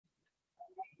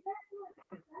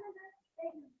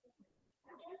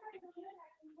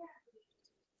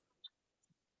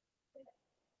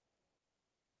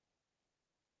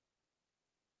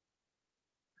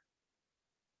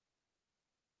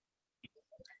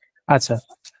আচ্ছা,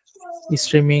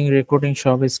 streaming recording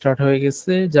সব start হয়ে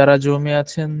গেছে। যারা জমে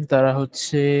আছেন তারা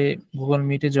হচ্ছে গুগল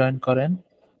মিটে জয়েন করেন।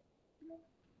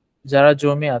 যারা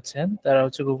জমে আছেন তারা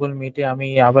হচ্ছে গুগল মিটে, আমি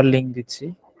আবার লিংক দিচ্ছি,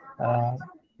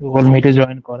 গুগল মিটে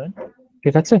জয়েন করেন।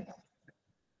 ঠিক আছে,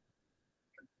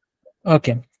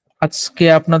 ওকে। আজকে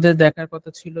আপনাদের দেখানোর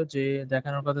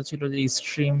কথা ছিল যে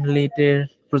স্ট্রিমলিটের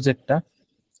প্রজেক্টটা।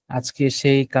 আজকে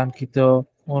সেই কাঙ্ক্ষিত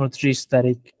 29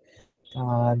 তারিখ,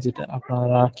 যেটা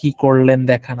আপনারা কি করলেন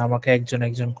দেখান আমাকে একজন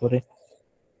একজন করে,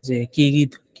 যে কি কি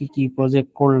কি কি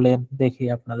প্রজেক্ট করলেন দেখি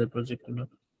আপনাদের প্রজেক্ট গুলো।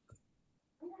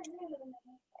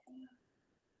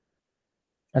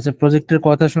 আচ্ছা, প্রজেক্টের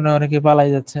কথা শুনে অনেকে পালাই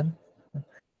যাচ্ছেন।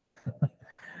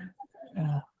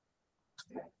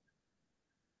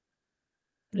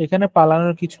 এখানে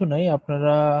পালানোর কিছু নাই,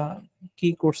 আপনারা কি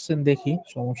করছেন দেখি,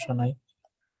 সমস্যা নাই,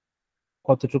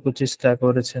 কতটুকু চেষ্টা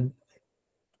করেছেন।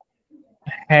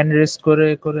 হ্যান্ড রেস করে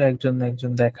করে একজন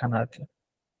একজন দেখান আর কি।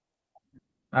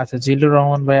 আচ্ছা, জিল্লুর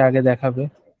রহমান ভাই আগে দেখাবে।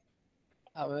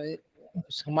 আমি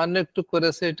সামান্য একটু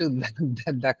করেছি, একটু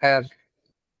দেখায় আর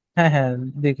হ্যাঁ হ্যাঁ,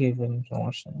 দেখেই ফেলুন,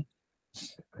 সমস্যা নেই।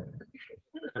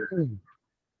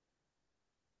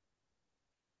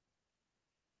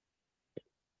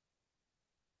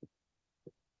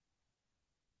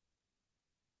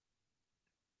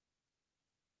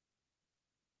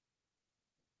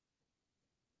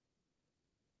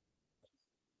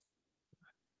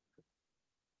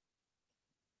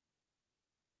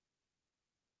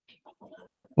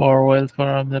 For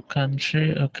welfare of the country,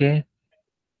 ওকে।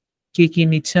 কি কি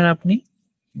নিচ্ছেন আপনি,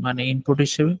 মানে ইনপুট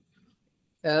হিসেবে?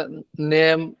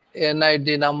 Name,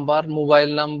 NID number, mobile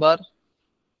number,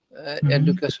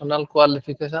 educational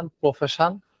qualification,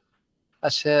 profession,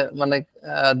 আর সে মানে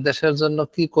দেশের জন্য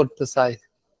কি করতে চাই,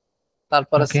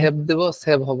 তারপরে ওকে সেভ দিব,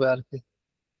 সেভ হবে আর কি।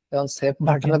 এখন সেভ ওকে,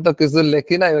 বাটনে তো কিছু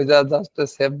লেখি নাই, ওই জাস্ট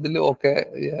সেভ দিলে ওকে।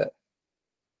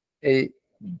 এই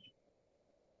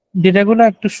ডেটাগুলো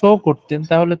একটু শো করতেন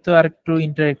তাহলে তো আর একটু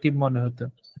ইন্টারেক্টিভ মনে হতো।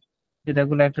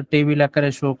 ডেটাগুলো একটা টেবিল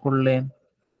আকারে শো করলেন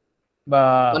বা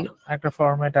মানে একটা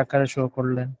ফরম্যাট আকারে শো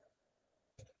করলেন।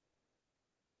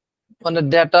 মানে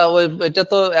ডেটা ওই এটা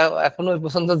তো এখনো ওই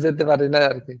পর্যন্ত যেতে পারি না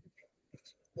আর কি।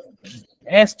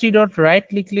 st.write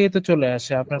লিখলে তো চলে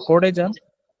আসে, আপনার কোডে যান।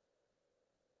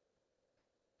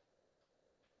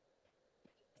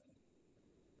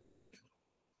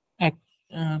 এক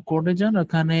কোডে যান,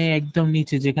 ওখানে একদম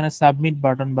নিচে যেখানে সাবমিট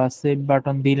বাটন বা সেভ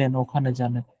বাটন দিলেন ওখানে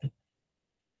যান একটু।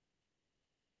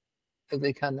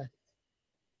 এখানে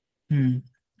হুম,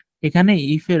 এখানে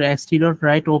ইফ এর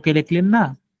st.write ওকে লিখলেন না?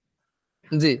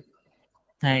 জি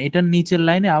হ্যাঁ, এটার নিচের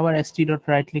লাইনে আবার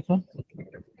st.write লিখুন।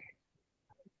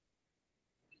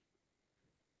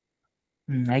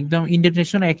 একদম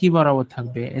ইন্ডেন্টেশন একই বরাবর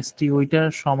থাকবে, st ওইটার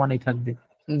সমানই থাকবে।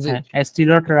 জি হ্যাঁ,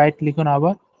 st.write লিখুন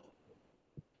আবার।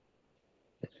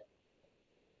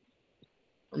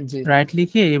 জি রাইট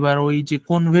লিখে এবার ওই যে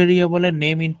কোন ভেরিয়েবলের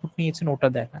নেম ইনপুট নিয়েছেন ওটা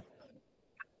দেখান।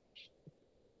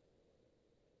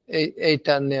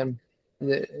 এইটা নেম,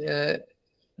 যে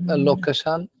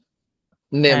লোকেশন,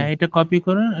 নেম। হ্যাঁ, এটা কপি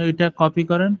করেন, এটা কপি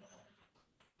করেন,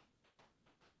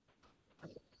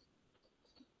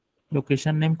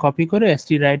 লোকেশন নেম কপি করে st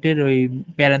রাইট এর ওই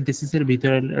প্যারেনথেসিস এর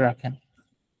ভিতরে রাখেন,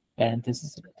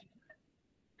 প্যারেনথেসিস।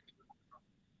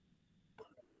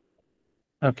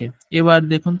 ওকে, এবার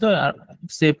দেখুন তো,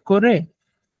 সেভ করে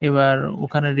এবার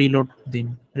ওখানে রিলোড দিন,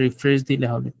 রিফ্রেশ দিলে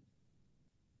হবে।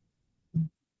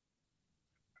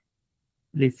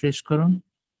 রিফ্রেশ করুন,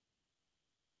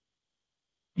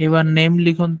 এবার নেম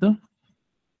লিখুন তো।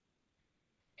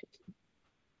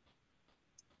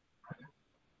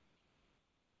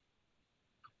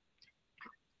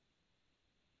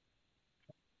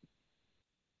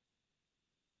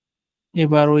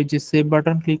 এবার ওই যে সেভ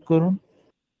বাটন ক্লিক করুন,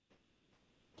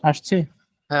 আসছে?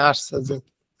 হ্যাঁ আসছে জি।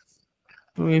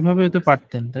 তো এইভাবে তো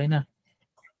পারতেন তাই না?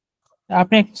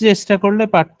 আপনি একটু চেষ্টা করলে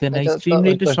পারতেন। এটা তো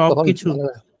স্ট্রিমলিটে তখন সবকিছু,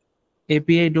 মানে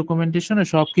এপিআই ডকুমেন্টেশনে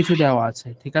সবকিছু দেওয়া আছে,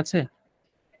 ঠিক আছে?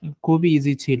 খুবই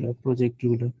ইজি ছিল প্রজেক্ট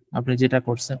গুলো, আপনি যেটা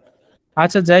করছেন।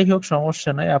 আচ্ছা, যাই হোক,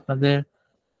 সমস্যা নাই।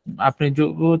 আপনি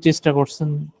চেষ্টা করছেন,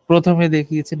 প্রথমে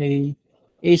দেখিয়েছেন, এই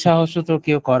এই সাহস তো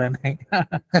কেউ করে নাই।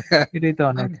 এটাই তো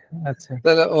অনেক। আচ্ছা,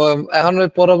 তাহলে এখন ওই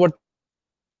পরবর্তী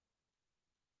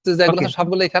যেগুলো ওকে, আছে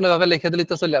সবগুলো এখানে ভাবে লিখে দিলে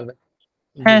তো চলে যাবে।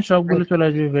 জি হ্যাঁ, সবগুলো চলে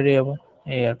আসবে, ভেরিয়েবল,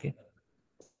 এই আর কি।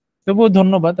 তবুও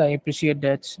ধন্যবাদ, আই এপ্রিসিয়েট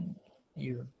দ্যাট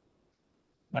ইউ,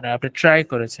 মানে আপনি ট্রাই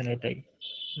করেছেন, এটাই।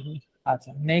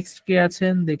 আচ্ছা, নেক্সট কে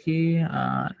আছেন দেখি।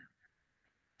 আহ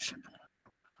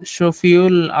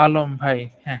শফিউল আলম ভাই,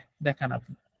 হ্যাঁ দেখান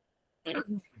আপনি।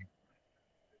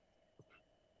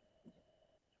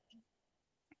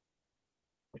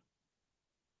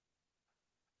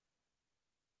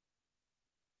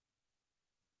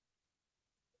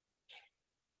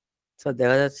 স্যার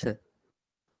দেখা যাচ্ছে?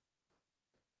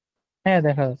 হ্যাঁ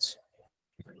দেখা যাচ্ছে।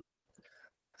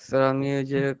 স্যার আমি ওই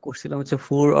যে করছিলাম হচ্ছে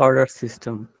ফুড অর্ডার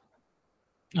সিস্টেম,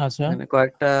 আচ্ছা। এখানে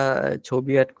কয়েকটা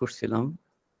ছবি অ্যাড করছিলাম,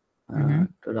 হুম।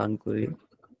 একটু রান করি।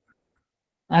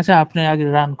 আচ্ছা, আপনি আগে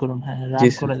রান করুন, হ্যাঁ জি রান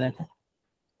স্যার। করে দেখেন।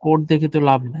 কোড দেখে তো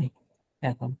লাভ নাই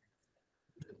এখন,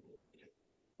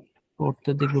 কোড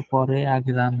তো দেখবো পরে,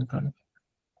 আগে রান করেন।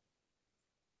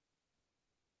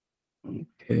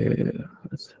 ওকে,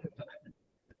 আচ্ছা।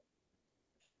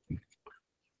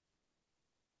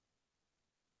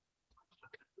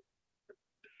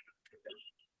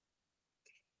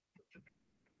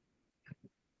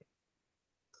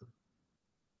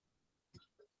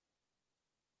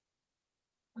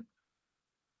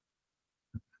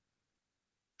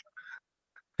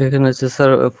 এখানে হচ্ছে স্যার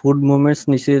ফুড মোমেন্টস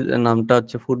নিচে, নামটা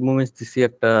হচ্ছে ফুড মোমেন্টস দিছি,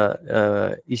 একটা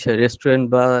রেস্টুরেন্ট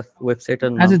বা ওয়েবসাইটের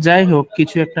নাম। আচ্ছা যাই হোক,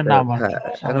 কিছু একটা নাম আর হ্যাঁ,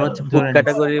 কি, এখন হচ্ছে ফুড ধরে নিচ্ছি।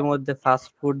 ক্যাটাগরির মধ্যে ফাস্ট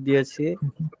ফুড দিয়েছি।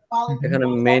 হুম। এখানে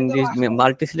মেইন ডিশ,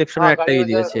 মাল্টি সিলেকশনের একটা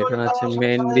দিয়েছি, এখানে হচ্ছে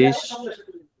মেইন ডিশ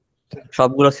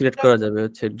সবগুলো সিলেক্ট করা যাবে,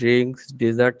 হচ্ছে ড্রিঙ্কস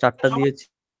ডেজার্ট চারটা দিয়েছি।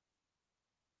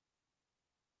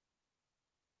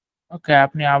 ওকে,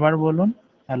 আপনি আবার বলুন।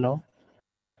 হ্যালো।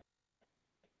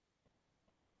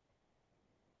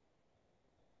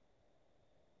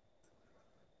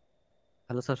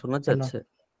 হ্যালো স্যার, শোনা হ্যালো। যাচ্ছে?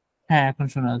 হ্যাঁ এখন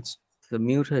শোনা যাচ্ছে।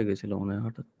 মিউট হয়ে গেছিল মনে হয়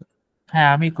হঠাৎ। হ্যাঁ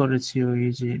আমি করেছি, ওই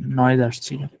যে নয়েজ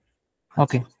আসছিল।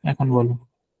 ওকে, আচ্ছা, এখন বলুন।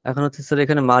 এখন হচ্ছে স্যার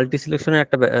এখানে মাল্টি সিলেকশনের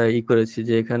একটা করেছি,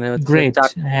 যে এখানে হচ্ছে গ্রেট,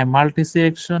 হ্যাঁ মাল্টি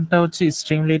সিলেকশনটা হচ্ছে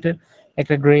স্ট্রিমলিটের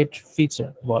একটা গ্রেট ফিচার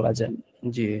বলা যায়।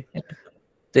 জি, এটা-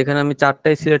 তো এখানে আমি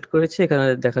চারটাই সিলেক্ট করেছি, এখানে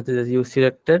দেখাতে যাচ্ছে you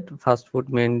selected fast food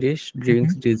main dish hmm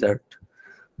drinks dessert.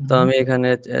 তো হুম। আমি এখানে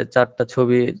চারটা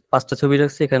ছবি, পাঁচটা ছবি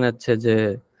রাখছি, এখানে হচ্ছে যে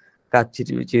কাচ্চি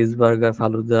চিজ বার্গার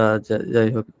ফালুদা যাই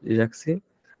হোক রাখছি।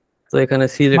 তো এখানে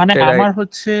মানে সিলেক্টেড আমার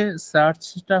হচ্ছে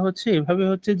সার্চটা হচ্ছে এভাবে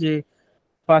হচ্ছে যে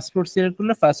ফাস্টফুড সিলেক্ট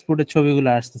করলে ফাস্টফুডের ছবিগুলো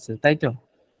আসতেছে, তাই তো? না,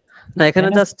 তাই এখানে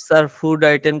না? জাস্ট স্যার ফুড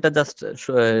আইটেমটা জাস্ট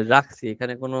রাখছি,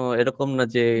 এখানে কোনো এরকম না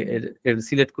যে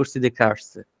সিলেক্ট করছি দেখে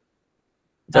আসছে,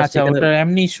 জাস্ট আচ্ছা, এখানে ওটা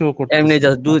এমনি শো এমনি করতেছে।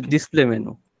 Just okay display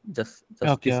menu, just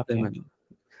just okay display ওকে মেনু।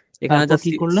 ওকে। এখানে তারপর জাস্ট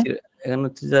কি করলেন? এখানে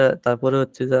হচ্ছে যা, তারপরে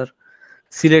হচ্ছে যার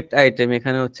সিলেক্ট আইটেম,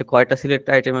 এখানে হচ্ছে কয়টা সিলেক্ট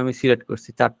আইটেম আমি সিলেক্ট করছি,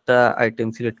 চারটা আইটেম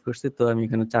সিলেক্ট করছি, তো আমি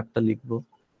এখানে চারটা লিখবো।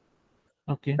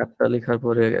 ওকে। চারটা লেখার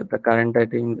পরে কারেন্ট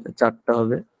আইটেম চারটা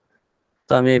হবে।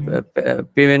 তো আমি হুম।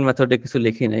 পেমেন্ট মেথডে কিছু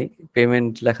লিখি নাই,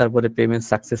 পেমেন্ট লেখার পরে পেমেন্ট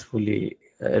সাকসেসফুলি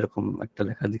এরকম একটা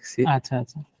লেখা লিখছি। আচ্ছা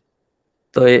আচ্ছা।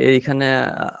 তো এইখানে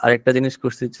আরেকটা জিনিস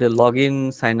করছি, যে লগ ইন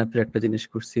সাইন আপের একটা জিনিস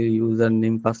করছি, ইউজার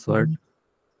নেম পাসওয়ার্ড।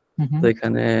 হুম হুম তো হুম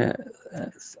এখানে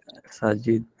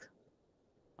সাজিদ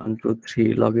 1 2 3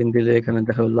 লগ ইন দিলে এখানে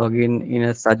দেখাবে লগ ইন ইন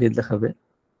সাজিদ দেখাবে,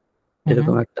 হুম।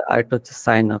 এরকম একটা। আরেকটা হচ্ছে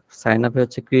সাইন আপ, সাইন আপে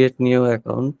হচ্ছে ক্রিয়েট নিউ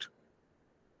অ্যাকাউন্ট,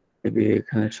 মেবি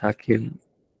এখানে Shakil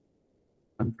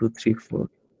 1 2 3 4,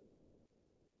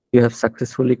 you have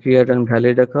successfully create and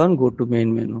valid account, go to main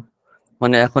menu.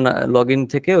 মানে এখন লগ ইন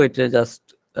থেকে ওইটা জাস্ট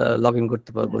লগ ইন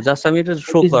করতে পারবো, জাস্ট আমি এটা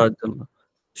শো করার জন্য।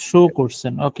 শো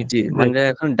করছেন, ওকে জি, গ্রেট। মানে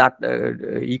এখন ডাটা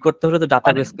করতে হলে তো মানে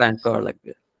ডাটাবেস ক্লায়েন্ট করা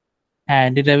লাগবে। হ্যাঁ,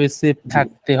 ডেটাবেসে জি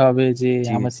থাকতে হবে, যে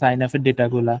জি আমার জি। সাইন আপের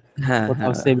ডেটাগুলা হ্যাঁ কোথাও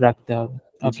হ্যাঁ। সেভ রাখতে হবে।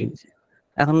 জি ওকে। জি।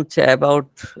 এখন হচ্ছে অ্যাবাউট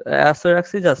আছে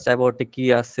রাখছি, জাস্ট অ্যাবাউটে কি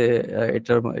আছে,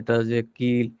 এটা যে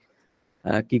কি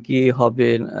কি কি হবে,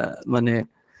 মানে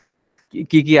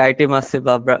কি কি আইটেম আছে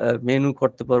বা মেনু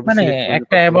করতে পারবো, মানে সিলেক্ট মেনু একটা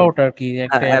করতে পারবো। অ্যাবাউট আর কি, হ্যাঁ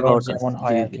একটা অ্যাবাউট অ্যাবাউট আছে, যেমন জি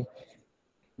হয় আর জি কি।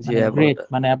 জি, মানে অ্যাবাউট গ্রেট, আছে।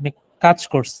 মানে আপনি কাজ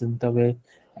করছেন, তবে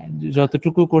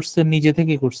যতটুকু করছেন নিজে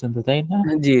থেকে করছেন তো, তাই না?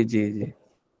 জি জি জি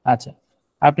আচ্ছা,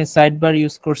 আপনি সাইড বার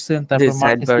ইউজ করছেন, জি, তারপর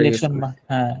side multi bar use selection, করছি।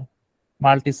 হ্যাঁ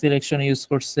মাল্টি সিলেকশন ইউজ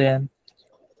করছেন।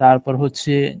 তারপর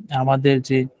হচ্ছে আমাদের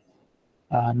যে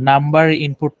নাম্বার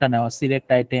ইনপুটটা নেওয়া, সিলেক্ট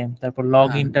আইটেম, তারপর লগ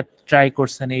হ্যাঁ ইনটা ট্রাই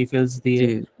করছেন এই ফিল্ডস দিয়ে,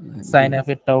 জি জি সাইন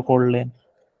আপেরটাও করলেন।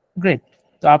 গ্রেট।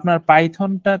 তো আপনার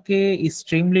পাইথনটাকে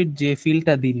স্ট্রিমলিট যে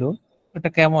ফিল্ডটা দিল, ওটা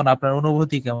কেমন, আপনার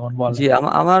অনুভূতি কেমন জি, বলেন?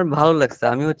 আমার ভালো লাগছে।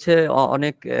 আমি হচ্ছে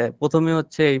অনেক প্রথমে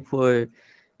হচ্ছে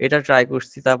এটা ট্রাই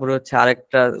করছি, তারপরে হচ্ছে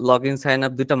আরেকটা লগ ইন সাইন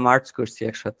আপ দুইটা মার্চ করছি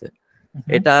একসাথে। হুম।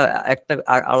 এটা একটা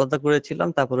আলাদা করেছিলাম,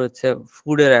 তারপরে হচ্ছে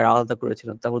ফুডের আলাদা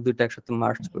করেছিলাম, তারপর দুইটা একসাথে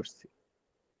মার্চ করছি।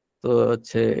 তো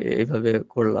হচ্ছে এইভাবে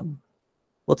করলাম।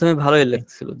 প্রথমে ভালোই ওকে,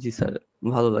 লাগছিল, জি স্যার,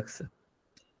 ভালো লাগছে।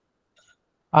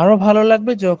 আরো ভালো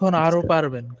লাগবে যখন জি আরো স্যার।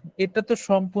 পারবেন। এটা তো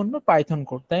সম্পূর্ণ পাইথন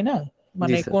কোড, তাই না?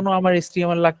 মানে স্যার। কোনো আমার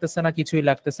HTML লাগতেছে না, কিছুই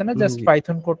লাগতেছে না, জাস্ট জি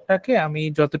পাইথন কোডটাকে আমি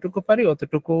যতটুকু পারি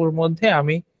অতটুকুর মধ্যে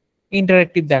আমি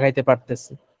ইন্টারেক্টিভ দেখাইতে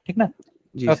পারতেছি, ঠিক না?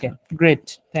 জি ওকে, স্যার। Great,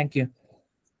 thank you.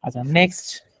 আচ্ছা, নেক্সট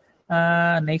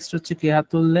নেক্সট হচ্ছে কে হাত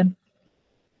তুললেন?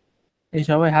 এই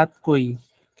সবাই হাত কই?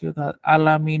 কেউ আল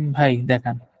আমিন ভাই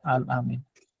দেখান। আল আমিন।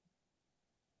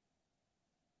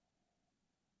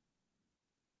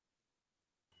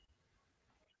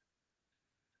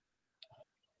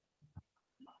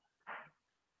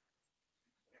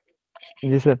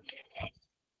 জি স্যার।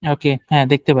 ওকে, হ্যাঁ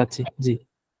দেখতে পাচ্ছি, জি।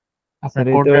 আপনার স্যার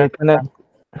এই তো কোডটা এখানে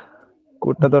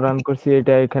কোডটা তো রান করছি,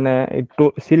 এটা এখানে একটু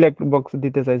সিলেক্ট বক্স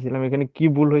দিতে চাইছিলাম, এখানে কি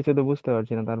ভুল হয়েছে তো বুঝতে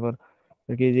পারছি না। তারপর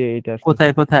আর কি যে এইটা আসতেছে,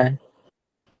 কোথায় কোথায়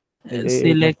এই যে এইটা।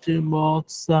 Select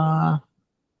box?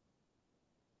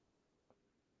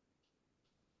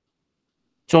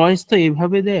 চয়েস তো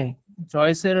এইভাবে দেয়,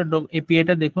 চয়েসের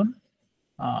এপিআইটা দেখুন,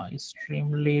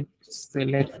 স্ট্রিমলিট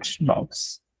সিলেক্ট বক্স,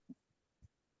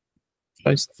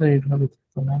 চয়েস তো এইভাবে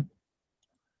দিত না।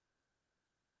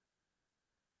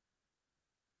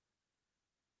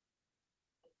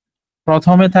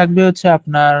 প্রথমে থাকবে হচ্ছে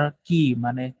আপনার কি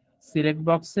মানে সিলেক্ট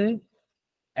বক্সে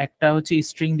একটা হচ্ছে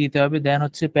স্ট্রিং দিতে হবে, দেন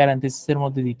হচ্ছে প্যারেনথেসিস এর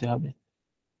মধ্যে দিতে হবে,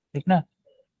 ঠিক না?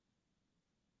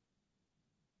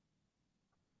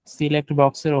 সিলেক্ট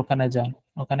বক্সের ওখানে যান,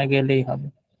 ওখানে গেলেই হবে।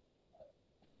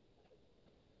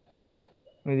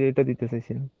 এই যে এটা দিতে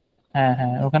চাইছিলাম। হ্যাঁ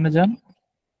হ্যাঁ, ওখানে যান।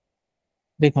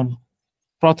 দেখুন,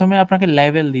 প্রথমে আপনাকে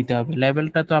লেভেল দিতে হবে,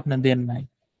 লেভেলটা তো আপনি দেন নাই,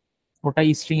 ওটা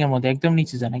স্ট্রিং এর মধ্যে। একদম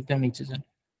নিচে যান, একদম নিচে যান।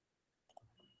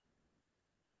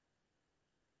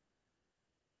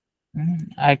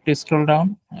 আরেকটু স্ক্রল ডাউন।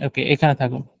 ওকে, এখানে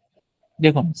থাকুন।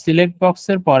 দেখুন, সিলেক্ট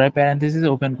বক্সের পরে প্যারেনথেসিস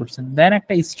ওপেন করছেন, দেন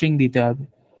একটা স্ট্রিং দিতে হবে।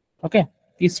 ওকে,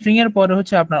 স্ট্রিং এর পরে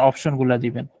হচ্ছে আপনার অপশন গুলা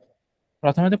দিবেন।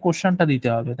 প্রথমে তো কোশ্চেনটা দিতে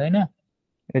হবে, তাই না?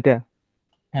 এটা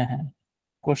হ্যাঁ হ্যাঁ,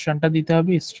 কোশ্চেনটা দিতে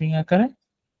হবে স্ট্রিং আকারে।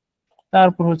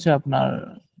 তারপর হচ্ছে আপনার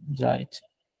যা ইচ্ছে,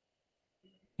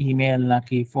 ইমেল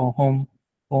নাকি হোম,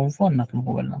 হোম ফোন নাকি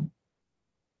মোবাইল নাম্বার।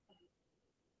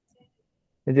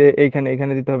 এই যে এইখানে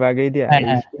এখানে দিতে হবে আগেই দিয়া হ্যাঁ এই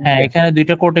হ্যাঁ string হ্যাঁ, দিয়া। এখানে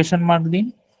দুইটা কোটেশন মার্ক দিন,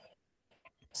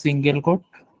 সিঙ্গেল কোট।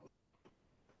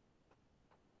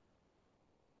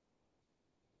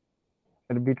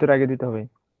 এর ভিতরে আগে দিতে হবে।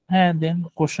 হ্যাঁ, দেন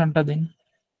কোশ্চেনটা দিন।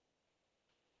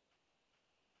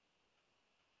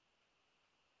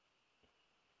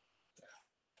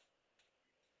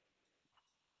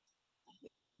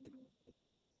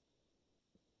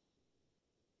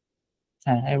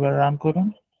 হ্যাঁ, এবার রান করুন।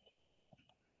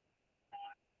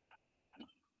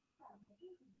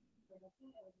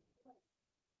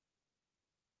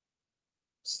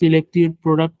 সিলেক্টেড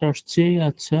প্রোডাক্ট আসছে,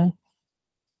 আচ্ছা।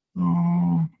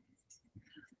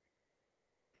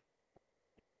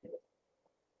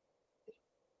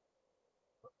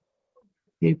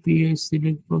 API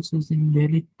select processing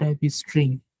valid type string.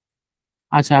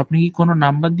 আচ্ছা, আপনি কি কোনো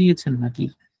নাম্বার দিয়েছেন নাকি?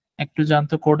 একটু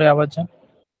জানতো, কোডে আবার যান।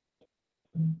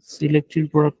 সিলেক্টেড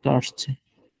প্রোডাক্ট আসছে,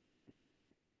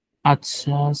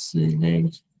 আচ্ছা।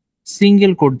 সিলেক্ট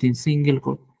সিঙ্গেল কোড দিন, সিঙ্গেল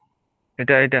কোড।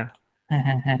 এটা এটা হ্যাঁ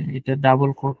হ্যাঁ হ্যাঁ, এটা ডাবল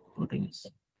কোড করে গেছে।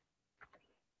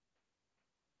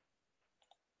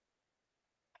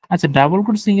 আচ্ছা, double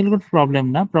code single quote problem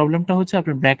না, প্রবলেমটা হচ্ছে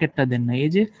আপনি ব্র্যাকেটটা দেন না। এই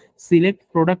যে সিলেক্ট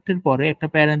প্রোডাক্টের পরে একটা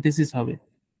প্যারেনথেসিস হবে,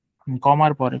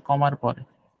 কমার পরে, কমার পরে।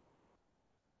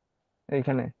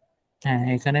 এইখানে হ্যাঁ,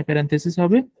 এখানে প্যারেনথেসিস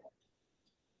হবে।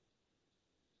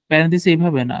 প্যারেনথেসিস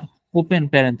এইভাবে না, ওপেন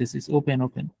প্যারেনথেসিস, ওপেন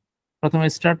ওপেন। প্রথমে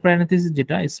স্টার্ট প্যারেনথেসিস,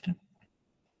 যেটা স্টার্ট।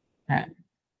 হ্যাঁ,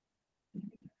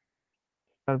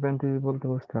 পারপেন্টিস বলতে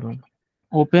বুঝতে পারলাম না।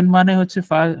 ওপেন মানে হচ্ছে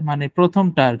মানে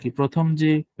প্রথমটা আর কি, প্রথম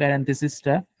যে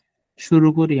প্যারেনথেসিসটা শুরু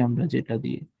করি আমরা যেটা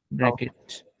দিয়ে, ও, ব্র্যাকেট।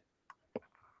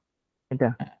 এটা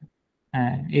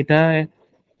হ্যাঁ, এটা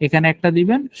এখানে একটা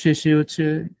দিবেন, শেষে হচ্ছে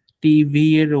টিভি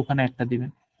এর ওখানে একটা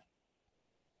দিবেন।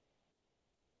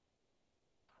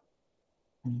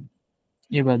 হুম,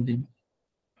 এবার দিন।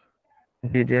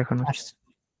 জি জি এখন আসছে। আসছে।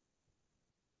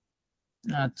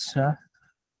 আচ্ছা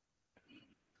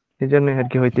এই জন্যই আর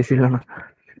কি হইতেছিল না।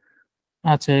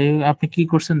 আচ্ছা, আপনি কি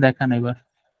করছেন দেখান এবার।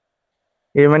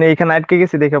 এই মানে এখানে আটকে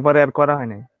গেছি দেখে পরে আর করা হয়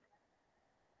নাই।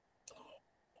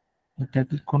 এটা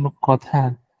কি কোনো কথা?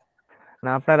 না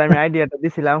আপনার আমি আইডিয়াটা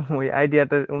দিছিলাম, ওই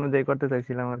আইডিয়াটা অনুযায়ী করতে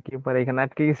চাইছিলাম আর কি, পরে এখানে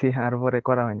আটকে গেছি আর পরে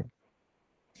করা হয়নি।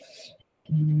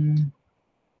 উম,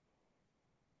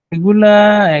 এগুলা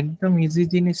একদম ইজি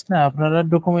জিনিস না, আপনারা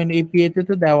ডকুমেন্ট এপিআই তে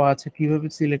তো দেওয়া আছে কিভাবে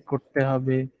সিলেক্ট করতে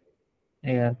হবে,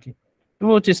 এই আর কি।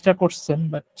 তবুও চেষ্টা করছেন,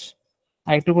 বাট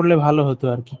আরেকটু করলে ভালো হতো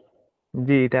আর কি।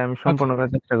 জি এটা আমি ওকে সম্পূর্ণ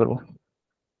করার চেষ্টা করবো।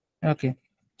 ওকে,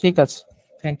 ঠিক আছে,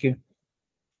 থ্যাংক ইউ।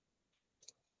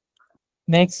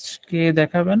 নেক্সট কে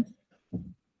দেখাবেন?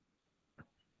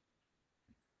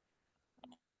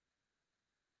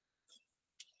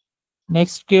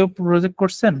 নেক্সট কেউ প্রজেক্ট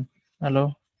করছেন? হ্যালো,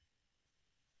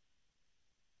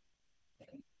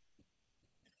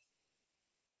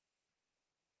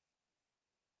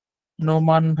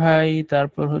 নোমান ভাই,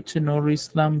 তারপর হচ্ছে নুরুল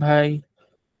ইসলাম ভাই,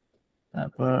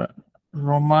 তারপর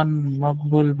রোমান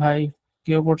মকবুল ভাই,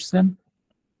 কেউ করছেন?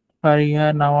 ফারিহা,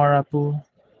 নাওয়ার আপু,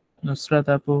 নুসরাত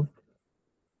আপু।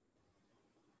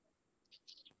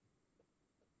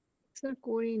 স্যার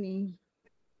করিনি।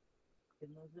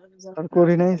 আর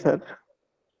করি নাই স্যার।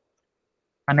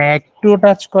 মানে একটু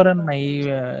টাচ করেন না, এই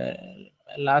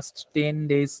লাস্ট 10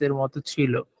 ডেজ এর মতো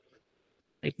ছিল,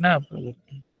 ঠিক না?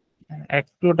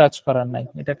 একটু টাচ করার নাই,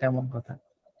 এটা কেমন কথা?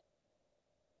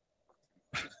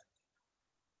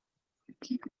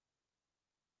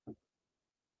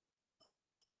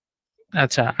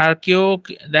 আচ্ছা, আর কেউ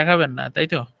দেখাবেন না, তাই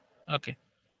তো? ওকে,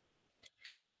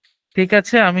 ঠিক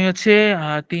আছে। আমি হচ্ছে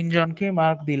 3 জনকে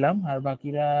মার্ক দিলাম, আর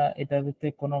বাকিরা এটাতে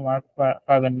কোনো মার্ক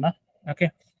পাবেন না। ওকে,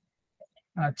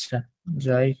 আচ্ছা,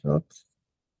 যাই হোক।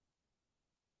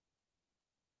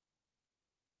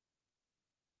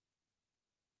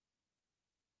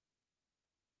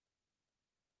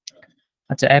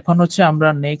 আচ্ছা, এখন হচ্ছে আমরা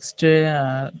নেক্সট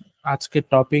আজকে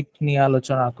টপিক নিয়ে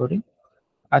আলোচনা করি।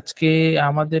 আজকে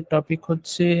আমাদের টপিক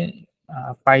হচ্ছে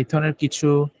পাইথনের কিছু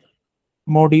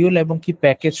মডিউল এবং কি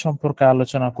প্যাকেজ সম্পর্কে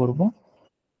আলোচনা করব,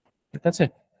 ঠিক আছে?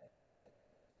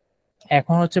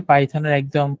 এখন হচ্ছে পাইথনের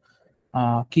একদম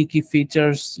কি কি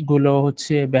ফিচার্স গুলো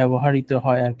হচ্ছে ব্যবহৃত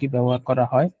হয় আর কি, ব্যবহার করা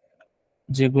হয়,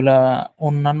 যেগুলা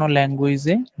অন্যান্য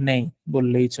ল্যাঙ্গুয়েজে নেই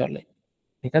বললেই চলে,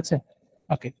 ঠিক আছে?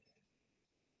 ওকে,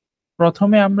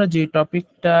 প্রথমে আমরা যে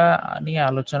টপিকটা নিয়ে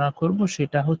আলোচনা করব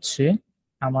সেটা হচ্ছে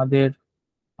আমাদের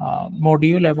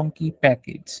মডিউল এবং কি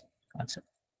প্যাকেজ। আচ্ছা,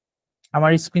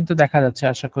 আমার স্ক্রিন তো দেখা যাচ্ছে,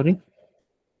 আশা করি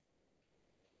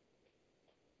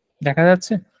দেখা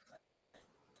যাচ্ছে।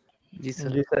 জি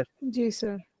স্যার। জি স্যার। জি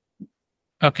স্যার।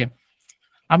 ওকে,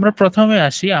 আমরা প্রথমে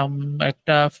আসি,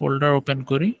 একটা ফোল্ডার ওপেন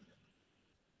করি,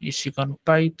 ইশিকন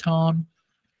পাইথন,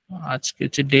 আজকে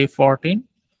হচ্ছে ডে 14।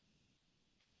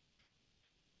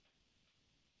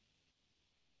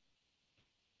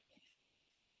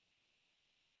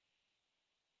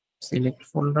 সিলেক্ট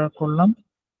ফোল্ডার করলাম।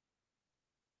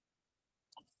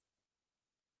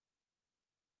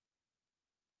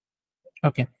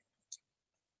 ওকে,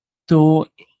 তো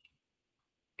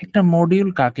একটা মডিউল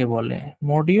কাকে বলে?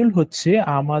 মডিউল হচ্ছে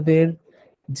আমাদের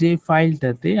যে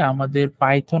ফাইলটাতে আমাদের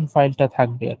পাইথন ফাইলটা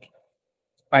থাকবে আর কি,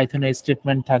 পাইথনের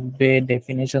স্টেটমেন্ট থাকবে,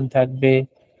 ডেফিনেশন থাকবে,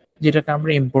 যেটাকে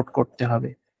আমরা ইম্পোর্ট করতে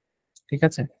হবে, ঠিক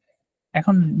আছে?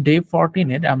 এখন ডে 14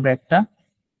 এর আমরা একটা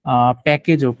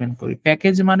প্যাকেজ ওপেন করি।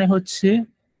 প্যাকেজ মানে হচ্ছে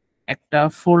একটা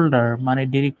ফোল্ডার, মানে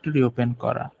ডিরেক্টরি ওপেন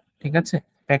করা, ঠিক আছে?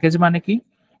 প্যাকেজ মানে কি?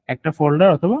 একটা ফোল্ডার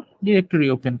অথবা ডিরেক্টরি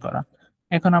ওপেন করা।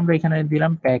 এখন আমরা এখানে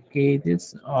দিলাম প্যাকেজেস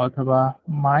অথবা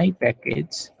মাই প্যাকেজ,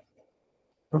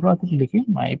 ছোট হাতে লিখি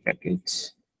মাই প্যাকেজ,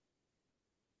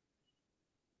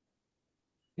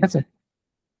 ঠিক আছে?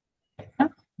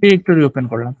 হ্যাঁ, ডিরেক্টরি ওপেন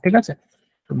করলাম, ঠিক আছে?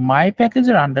 তো মাই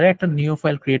প্যাকেজের আন্ডারে একটা নিউ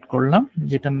ফাইল ক্রিয়েট করলাম,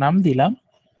 যেটার নাম দিলাম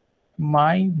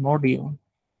মাই মডিউল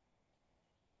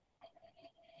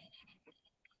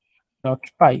ডট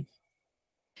পাই,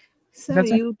 ঠিক স্যার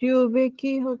আছে? ইউটিউবে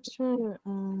কি হচ্ছে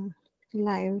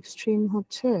লাইভ স্ট্রিম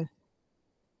হচ্ছে?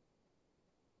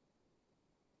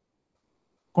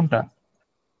 কোনটা?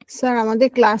 স্যার আমাদের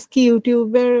ক্লাস কি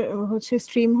ইউটিউবের হচ্ছে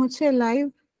স্ট্রিম হচ্ছে লাইভ?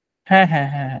 হ্যাঁ হ্যাঁ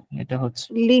হ্যাঁ হ্যাঁ, এটা হচ্ছে।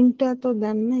 লিংকটা তো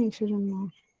দেন নাই সেজন্য।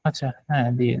 আচ্ছা, হ্যাঁ,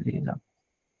 দিয়ে দিলাম।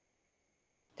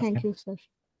 Thank you sir.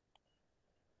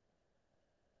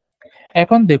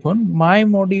 এখন দেখুন মাই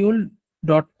মডিউল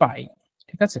ডট পাই,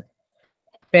 ঠিক আছে?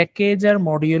 প্যাকেজ আর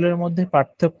মডিউলের মধ্যে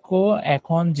পার্থক্য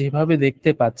এখন যেভাবে দেখতে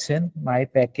পাচ্ছেন, মাই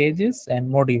প্যাকেজেস এন্ড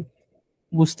মডিউল,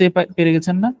 বুঝতে পেরে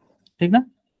গেছেন না? ঠিক না?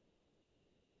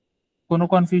 কোনো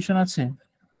কনফিউশন আছে?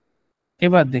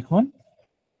 এবার দেখুন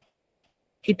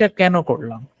এটা কেন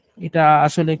করলাম, এটা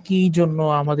আসলে কি জন্য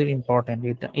আমাদের ইম্পর্টেন্ট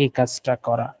এটা, এই কাজটা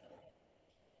করা।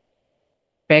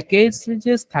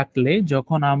 প্যাকেজেস থাকলে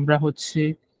যখন আমরা হচ্ছে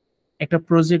একটা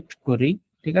প্রজেক্ট করি,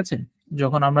 ঠিক আছে?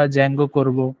 যখন আমরা জ্যাঙ্গো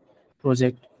করব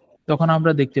প্রজেক্ট, তখন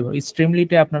আমরা দেখতে পাবো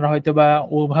স্ট্রিমলিটে আপনারা হয়তো বা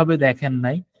ওভাবে দেখেন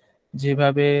নাই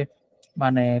যেভাবে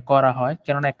মানে করা হয়,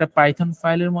 কারণ একটা পাইথন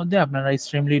ফাইলের মধ্যে আপনারা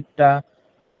স্ট্রিমলিটটা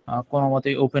কোনো মতে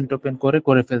ওপেন টোপেন করে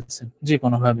করে ফেলছেন যে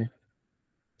কোনো ভাবে।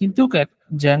 কিন্তু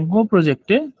জ্যাঙ্গো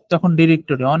প্রজেক্টে তখন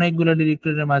ডিরেক্টরি, অনেকগুলো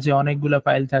ডিরেক্টরির মাঝে অনেকগুলো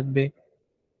ফাইল থাকবে,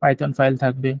 পাইথন ফাইল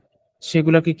থাকবে,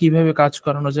 সেগুলোকে কিভাবে কাজ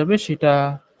করানো যাবে সেটা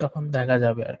তখন দেখা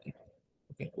যাবে আর কি।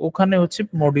 ওকে, ওখানে হচ্ছে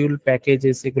মডিউল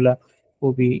প্যাকেজেস এগুলা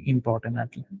খুবই ইম্পর্টেন্ট আর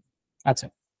কি। আচ্ছা,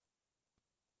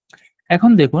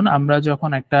 এখন দেখুন আমরা যখন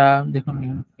একটা, দেখুন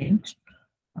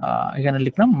এখানে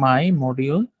লিখলাম মাই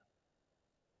মডিউল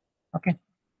ওকে,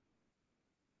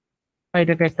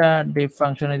 এটাকে একটা ডেফ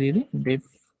ফাংশনে দিয়ে দিই, ডেফ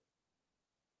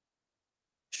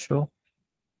শো,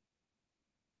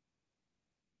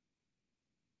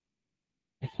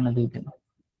 এখানে দিয়ে দিলাম।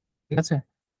 ঠিক আছে,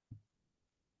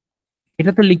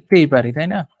 এটা তো লিখতেই পারি তাই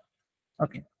না?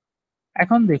 ওকে,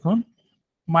 এখন দেখুন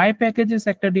মাই প্যাকেজেস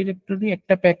একটা ডিরেক্টরি,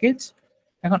 একটা প্যাকেজ।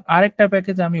 এখন আরেকটা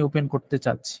প্যাকেজ আমি ওপেন করতে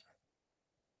চাচ্ছি,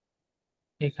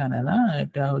 এখানে না,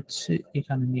 এটা হচ্ছে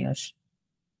এখানে নিয়ে আসি।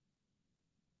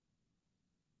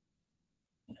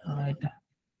 এটা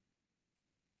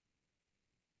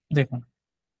দেখুন,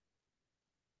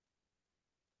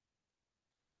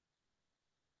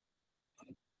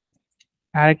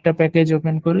 আরেকটা প্যাকেজ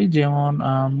ওপেন করি, যেমন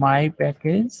মাই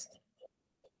প্যাকেজ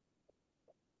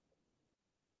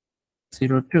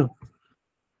 02।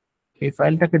 এই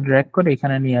ফাইলটাকে ড্র্যাগ করে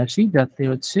এখানে নিয়ে আসি যাতে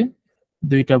হচ্ছে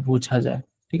দুইটা বোঝা যায়।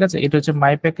 ঠিক আছে, এটা হচ্ছে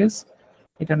মাই প্যাকেজ,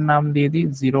 এটার নাম দিয়ে দিই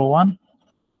 01।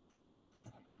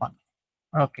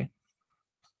 ওকে,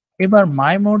 এবার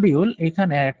মাই মডিউল,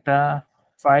 এখানে একটা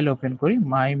ফাইল ওপেন করি,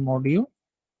 মাই মডিউল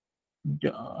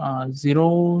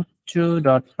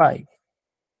 02.5।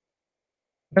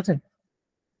 ঠিক আছে,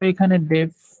 তো এখানে ডেভ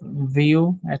ভিউ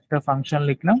একটা ফাংশন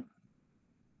লিখলাম,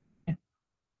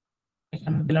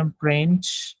 এখানে দিলাম প্রিন্ট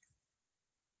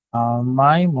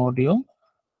মাই মডিউল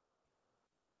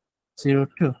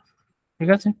 02। ঠিক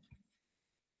আছে,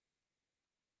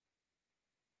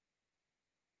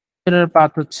 এটার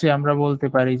পাথ হচ্ছে, আমরা বলতে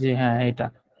পারি যে হ্যাঁ এটা,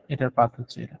 এটার পাথ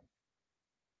হচ্ছে এটা।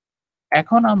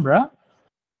 এখন আমরা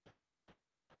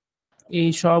এই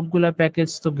সবগুলা প্যাকেজ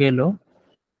তো গেল,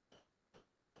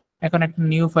 এখন একটা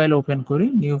নিউ ফাইল ওপেন করি,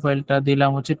 নিউ ফাইলটা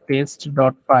দিলাম হচ্ছে টেস্ট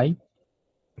ডট পাই।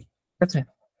 ঠিক আছে,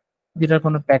 যেটার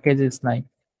কোনো প্যাকেজেস নাই।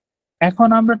 এখন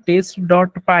আমরা টেস্ট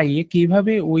ডট পাই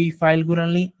কিভাবে ওই ফাইলগুলো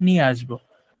নিয়ে আসব?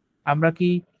 আমরা কি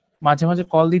মাঝে মাঝে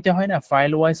কল দিতে হয় না,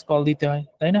 ফাইল ওয়াইজ কল দিতে হয়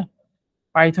তাই না?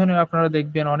 পাইথনে আপনারা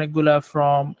দেখবেন অনেকগুলা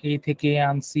ফ্রম এই থেকে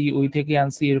আনসি, ওই থেকে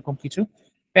আনসি, এরকম কিছু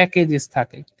প্যাকেজেস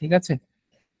থাকে। ঠিক আছে,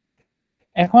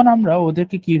 এখন আমরা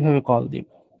ওদেরকে কিভাবে কল দিব,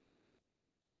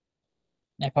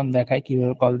 এখন দেখাই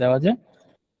কিভাবে কল দেওয়া যায়।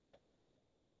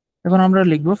 এখন আমরা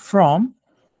লিখবো from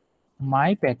my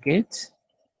package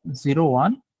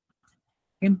 01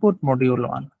 input module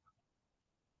 1।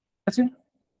 ঠিক আছে,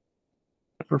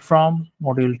 ফ্রম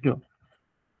মডিউল 2,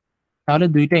 তাহলে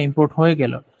দুইটা ইম্পোর্ট হয়ে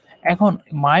গেল। এখন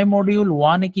মাই মডিউল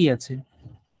 1 এ কি আছে,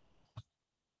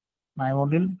 মাই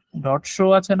মডিউল ডট শো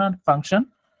আছে না ফাংশন,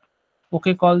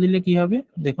 ওকে কল দিলে কি হবে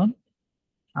দেখুন,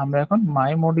 আমরা এখন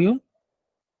মাই মডিউল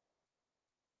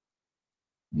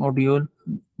মডিউল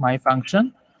মাই ফাংশন,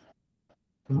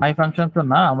 মাই ফাংশন তো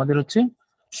না, আমাদের হচ্ছে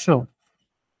শো,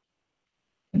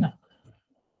 না,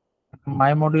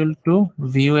 মাই মডিউল 2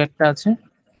 ভিউ একটা আছে,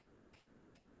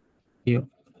 ভিউ।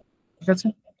 ঠিক আছে,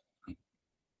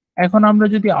 এখন আমরা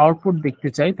যদি আউটপুট দেখতে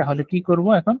চাই তাহলে কি করব,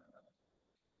 এখন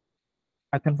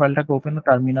পাইথন ফাইলটাকে ওপেন,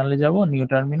 টার্মিনালে যাব, নিউ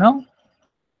টার্মিনাল,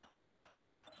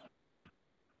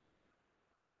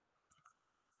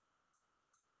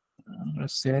 আমরা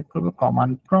সিলেক্ট করব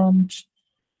কমান্ড প্রম্পট।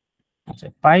 আচ্ছা,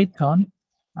 পাইথন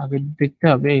আগে দেখতে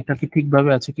হবে এটা কি ঠিকভাবে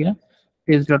আছে কিনা,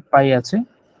 টেস্ট ডট পাই আছে,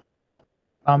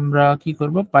 আমরা কি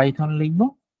করব, পাইথন লিখব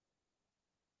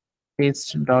টেস্ট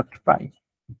ডট পাই।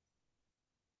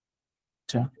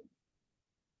 আচ্ছা,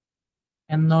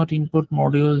 cannot input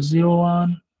module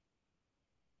 01,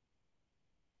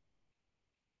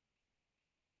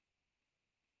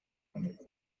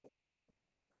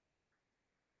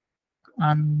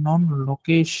 unknown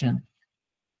location,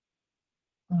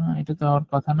 এটা তো হওয়ার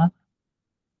কথা না।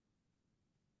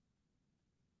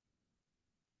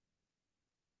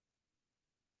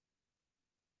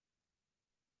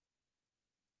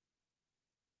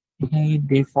 এখানে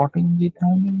ডিফল্টিং দিতে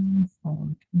হবে,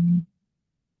 14।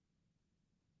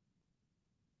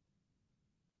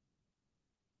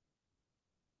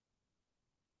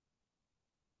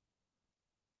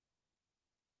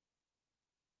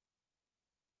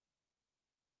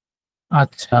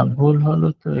 আচ্ছা, ভুল হলো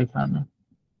তো এখানে,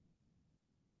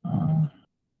 আহ,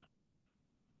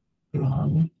 কি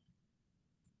হবে,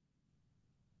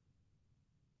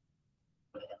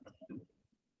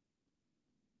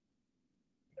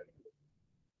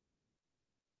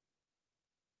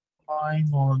 মাই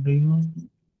মডিউল,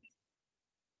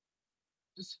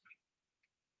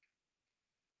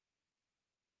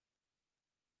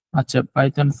 আচ্ছা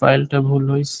পাইথন ফাইলটা ভুল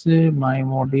হয়েছে, মাই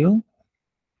মডিউল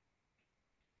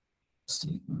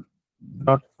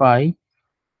ডট পাই,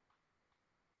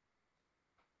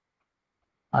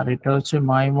 আর এটা হচ্ছে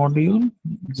মাই মডিউল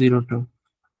 02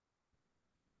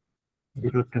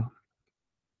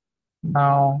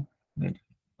 নাও।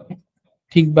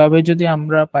 ঠিকভাবে যদি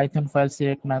আমরা পাইথন ফাইল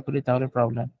সিলেক্ট না করি তাহলে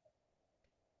প্রবলেম।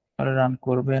 রান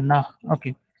করবে না।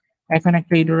 ওকে, এখন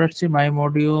একটা এরর আসছে মাই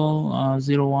মডিউল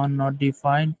 01 নট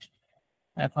ডিফাইন্ড।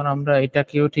 এখন আমরা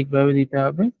এটাকেও ঠিকভাবে দিতে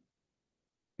হবে।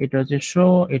 এটা হচ্ছে শো,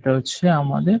 এটা হচ্ছে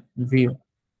আমাদের ভিউ,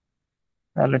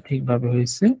 তাহলে ঠিকভাবে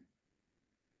হয়েছে।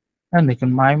 হ্যাঁ দেখুন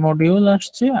মাই মডিউল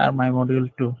আসছে আর মাই মডিউল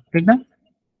 2, ঠিক না?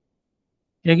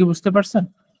 এটা কি বুঝতে পারছেন?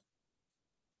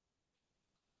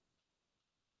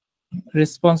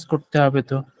 রেসপন্স করতে হবে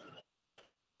তো।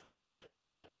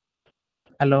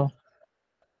 হ্যালো,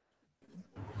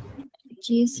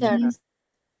 জি স্যার।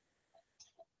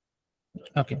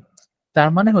 ওকে। তার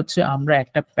মানে হচ্ছে আমরা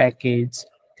একটা প্যাকেজ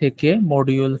থেকে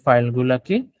মডিউল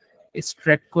ফাইলগুলোকে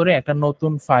এক্সট্রাক্ট করে একটা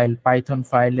নতুন ফাইল পাইথন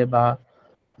ফাইলে বা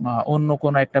অন্য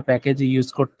কোনো একটা প্যাকেজে ইউজ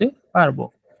করতে পারবো।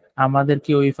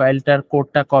 আমাদেরকে ওই ফাইলটার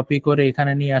কোডটা কপি করে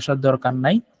এখানে নিয়ে আসার দরকার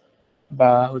নাই,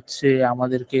 বা হচ্ছে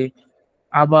আমাদেরকে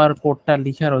আবার কোডটা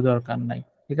লিখারও দরকার নাই,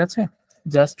 ঠিক আছে?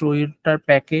 জাস্ট ওইটার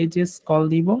প্যাকেজেস কল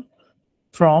দিব,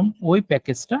 ফ্রম ওই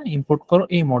প্যাকেজটা ইম্পোর্ট করো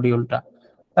এই মডিউলটা,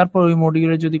 তারপর ওই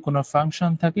মডিউলে যদি কোনো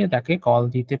ফাংশন থাকে তাকে কল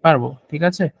দিতে পারবো, ঠিক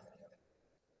আছে?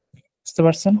 বুঝতে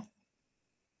পারছেন?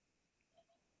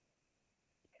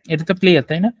 এটা তো ক্লিয়ার,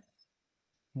 তাই না?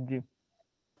 জি।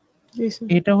 জি স্যার।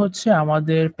 এটা হচ্ছে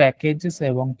আমাদের প্যাকেজেস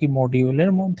এবং কি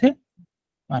মডিউলের মধ্যে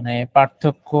মানে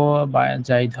পার্থক্য বা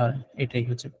যাই ধরেন, এটাই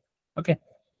হচ্ছে। ওকে,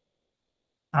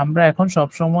 আমরা এখন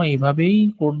সবসময় এইভাবেই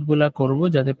কোডগুলা করব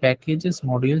যাতে প্যাকেজেস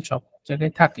মডিউল সব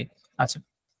জায়গায় থাকে। আচ্ছা,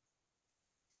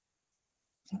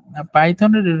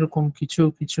 পাইথনের এরকম কিছু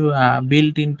কিছু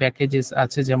বিল্ট ইন প্যাকেজেস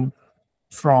আছে, যেমন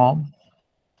ফ্রম,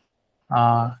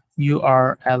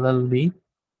 ইউআরএলএলবি,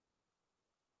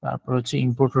 তারপর হচ্ছে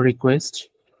ইম্পোর্ট রিকোয়েস্ট।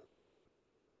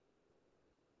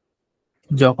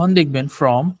 যখন দেখবেন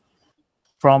ফ্রম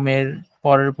এর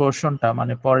পরের পোর্শনটা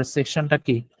মানে পরের সেকশনটা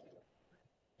কি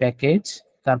প্যাকেজ,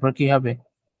 তারপর কি হবে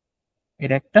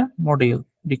এটা একটা মডিউল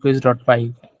রিকোয়েস্ট ডট পাই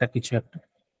একটা কিছু একটা,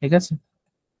 ঠিক আছে?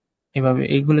 এভাবে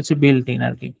এইগুলো হচ্ছে বিল্ট ইন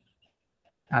আর কি।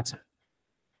 আচ্ছা,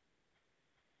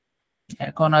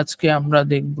 এখন আজকে আমরা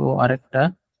দেখব আরেকটা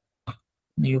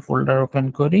নিউ ফোল্ডার ওপেন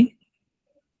করি,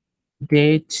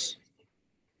 ডেট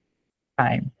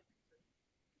টাইম।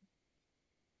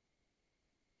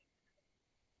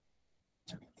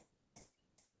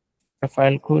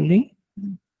 ফাইল খুলি,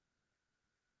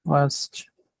 first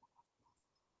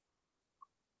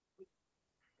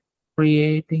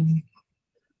creating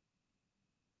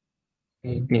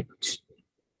a date,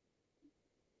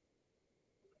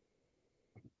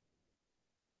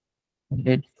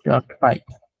 date.py।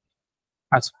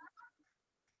 আচ্ছা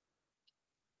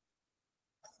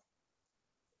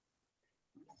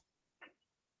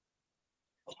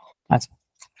আচ্ছা,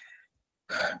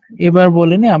 এবার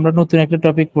বলে নি আমরা নতুন একটা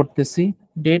টপিক পড়তেছি।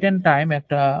 ডেট এন্ড টাইম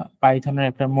একটা পাইথনের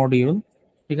একটা মডিউল,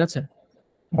 ঠিক আছে?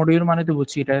 মডিউল মানে তো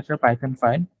বুঝছি এটা একটা Python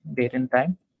file, date and time,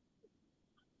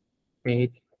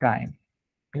 date time,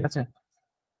 ঠিক আছে?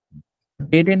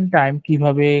 ডেট এন্ড টাইম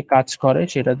কিভাবে কাজ করে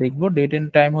সেটা দেখবো। ডেট এন্ড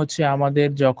টাইম হচ্ছে আমাদের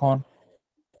যখন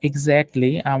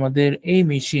এক্স্যাক্টলি আমাদের এই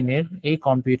মেশিনের এই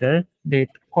কম্পিউটার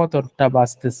ডেট কতটা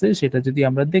বাজতেছে সেটা যদি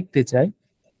আমরা দেখতে চাই,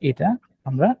 এটা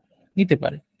আমরা নিতে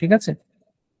পারি, ঠিক আছে?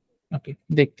 ওকে,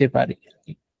 দেখতে পারি আর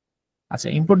কি। আচ্ছা,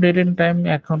 ইম্পোর্ট ডেট এন্ড টাইম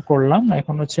এখন করলাম।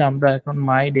 এখন হচ্ছে আমরা এখন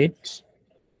মাই ডেট,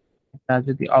 এটা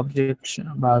যদি অবজেক্ট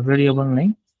বা ভেরিয়েবল নেই,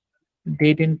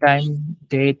 date and time,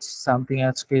 date something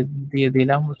আজকে দিয়ে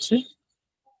দিলাম হচ্ছে,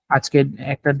 আজকে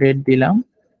একটা ডেট দিলাম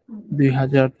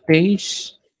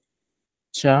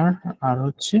 2023/4, আর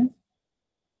হচ্ছে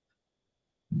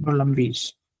বললাম 20,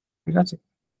 ঠিক আছে?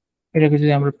 এটাকে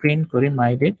যদি আমরা প্রিন্ট করি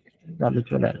মাই ডেট, তাহলে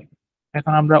চলে আসবে।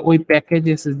 এখন আমরা ওই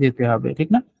প্যাকেজেস যেতে হবে, ঠিক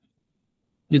না?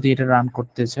 যদি এটা রান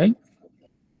করতে চাই,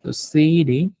 তো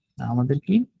সিডি আমাদের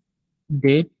কি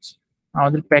ডেট,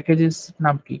 আমাদের প্যাকেজেস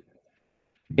নাম কি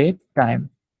ডেট টাইম,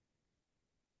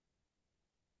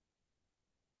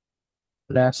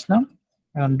 চলে আসলাম।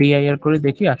 এখন ডিআইআর করে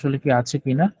দেখি আসলে কি আছে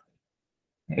কিনা।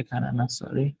 এখানে না,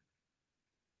 সরি,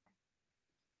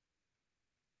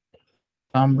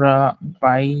 আমরা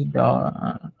by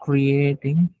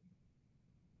creating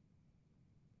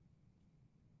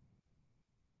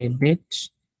a date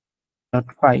dot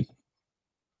পাই,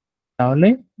 তাহলে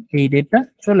এই ডেটটা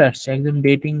চলে আসছে একদম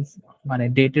ডেটিং মানে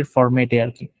ডেটের ফরম্যাটে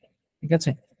আর কি, ঠিক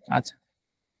আছে? আচ্ছা,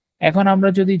 এখন আমরা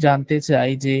যদি জানতে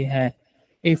চাই যে হ্যাঁ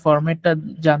এই ফরম্যাটটা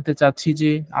জানতে চাচ্ছি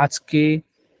যে আজকে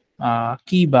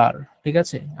কি বার, ঠিক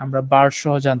আছে? আমরা বার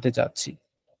সহ জানতে চাচ্ছি,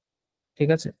 ঠিক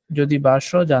আছে? যদি বার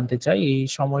সহ জানতে চাই এই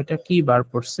সময়টা কি বার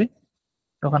পড়ছে,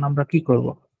 তখন আমরা কি করব?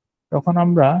 তখন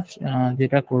আমরা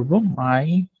যেটা করব মাই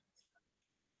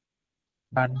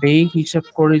ডে হিসাব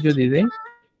করে যদি দেই,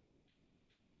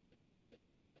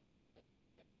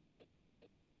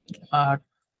 আর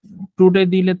টুডে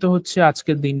দিলে তো হচ্ছে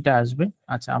আজকের দিনটা আসবে।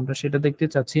 আচ্ছা, আমরা সেটা দেখতে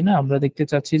চাচ্ছি না, আমরা দেখতে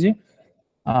চাচ্ছি যে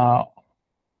আহ,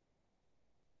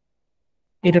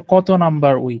 এটা কত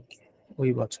নাম্বার উইক ওই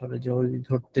বছরে, যদি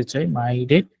ধরতে চাই মাই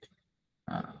ডেট,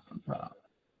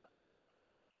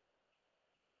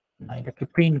 এটাকে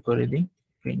প্রিন্ট করে দিই,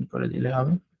 প্রিন্ট করে দিলে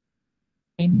হবে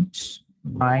print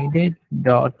my date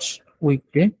dot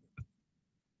weekday,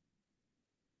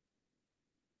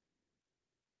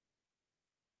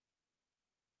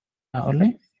 তাহলে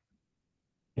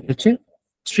এটা হচ্ছে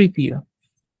তৃতীয়।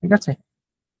 ঠিক আছে,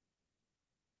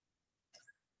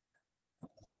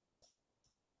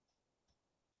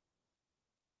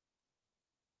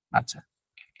 আচ্ছা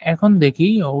এখন দেখি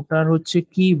ওটার হচ্ছে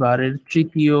কি বারের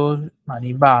তৃতীয় মানে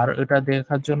বার, এটা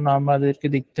দেখার জন্য আমাদেরকে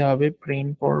দেখতে হবে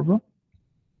প্রিন্ট করব,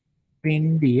 প্রিন্ট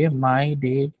দিয়ে মাই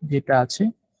ডেট যেটা আছে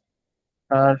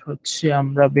আর হচ্ছে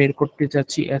আমরা বের করতে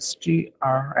চাচ্ছি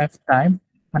strf টাইম,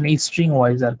 মানে স্ট্রিং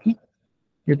ওয়াইজ আর কি।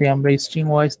 যদি আমরা স্ট্রিং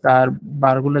ওয়াইজ তার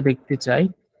বারগুলো দেখতে চাই,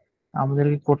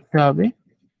 আমাদেরকে করতে হবে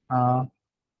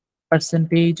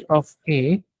পার্সেন্টেজ অফ এ,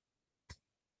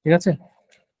 ঠিক আছে,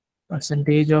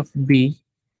 পার্সেন্টেজ অফ বি,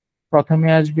 প্রথমে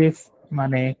আসবে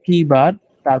মানে কি বার,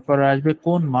 তারপর আসবে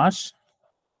কোন মাস,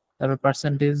 তারপর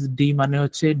পার্সেন্টেজ ডি মানে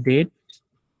হচ্ছে ডেট,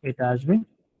 এটা আসবে।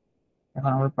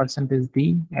 এখন আমরা পার্সেন্টেজ ডি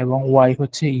এবং ওয়াই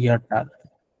হচ্ছে ইয়ারটা,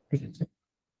 ঠিক আছে।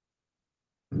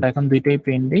 এখন দুইটাই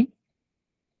পেন দিই,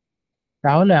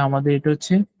 তাহলে আমাদের এটা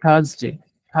হচ্ছে থার্সডে,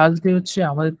 থার্সডে হচ্ছে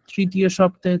আমাদের তৃতীয়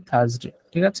সপ্তাহের থার্সডে,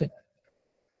 ঠিক আছে।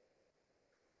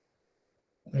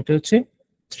 এটা হচ্ছে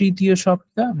তৃতীয়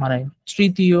সপ্তাহ মানে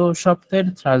তৃতীয় সপ্তাহের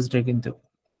থার্সডে কিন্তু,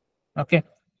 ওকে।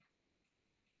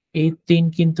 এই তিন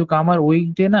কিন্তু আমার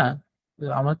উইকডে না, তো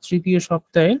আমার তৃতীয়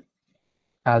সপ্তাহের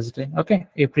থার্সডে, ওকে,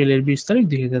 এপ্রিলের 20 তারিখ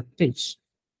 2023।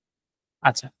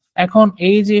 আচ্ছা, এখন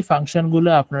এই যে ফাংশন গুলো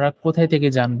আপনারা কোথায় থেকে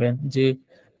জানবেন যে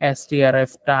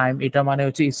strf টাইম এটা মানে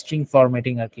হচ্ছে স্ট্রিং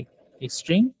ফরম্যাটিং আর কি,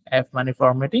 স্ট্রিং এফ মানে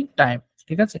ফরম্যাটিং টাইম,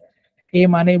 ঠিক আছে। এ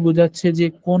মানে বোঝাচ্ছে যে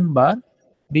কোন বার,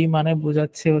 বি মানে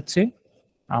বোঝাচ্ছে হচ্ছে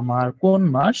আমার কোন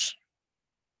মাস,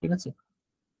 ঠিক আছে,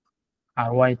 আর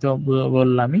ওয়াই তো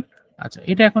বললামই। আচ্ছা,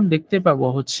 এটা এখন দেখতে পাবো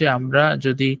হচ্ছে আমরা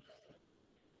যদি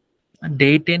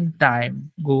ডেট এন্ড টাইম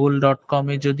google.com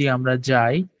এ যদি আমরা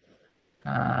যাই,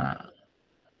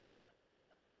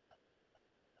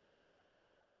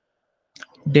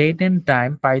 date and time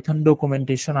Python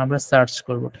documentation আমরা সার্চ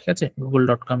করব, ঠিক আছে,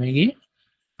 google.com এ গিয়ে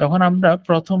তখন আমরা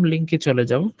প্রথম লিঙ্কে চলে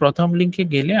যাব, প্রথম লিঙ্কে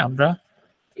গেলে আমরা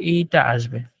এইটা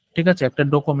আসবে, ঠিক আছে, একটা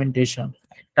ডকুমেন্টেশন,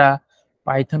 একটা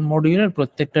পাইথন মডিউলের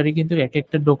প্রত্যেকটারই কিন্তু এক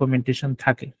একটা ডকুমেন্টেশন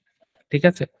থাকে, ঠিক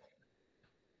আছে।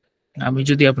 আমি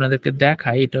যদি আপনাদেরকে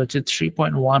দেখাই, এটা হচ্ছে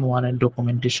 3.11 এর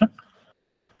ডকুমেন্টেশন,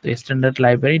 তো স্ট্যান্ডার্ড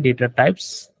লাইব্রেরি ডেটা টাইপস,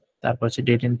 তারপর হচ্ছে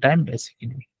ডেট এন্ড টাইম বেসিক।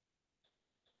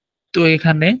 তো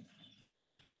এখানে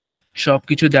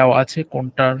সবকিছু দেওয়া আছে,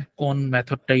 কোনটার কোন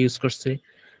মেথডটা ইউজ করছে,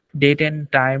 ডেট এন্ড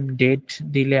টাইম, ডেট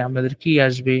দিলে আমাদের কি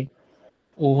আসবে,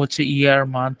 ও হচ্ছে ইয়ার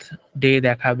মান্থ ডে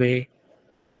দেখাবে,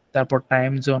 তারপর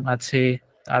টাইম জোন আছে,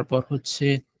 তারপর হচ্ছে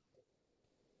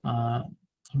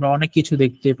আমরা অনেক কিছু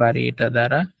দেখতে পারি এটা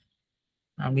দ্বারা।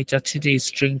 আমি চাচ্ছি যে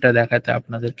স্ট্রিংটা দেখাতে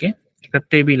আপনাদেরকে, একটা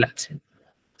টেবিল আছে।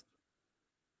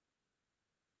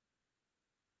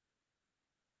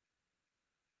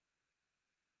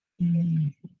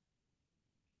 উম,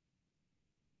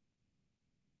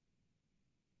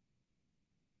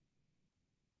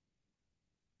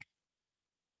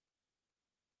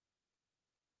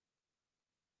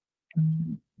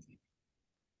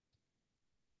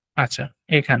 আচ্ছা,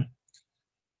 এখানে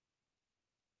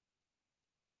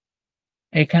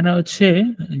এখানে হচ্ছে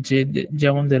যে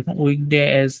যেমন দেখুন weekday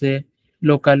as a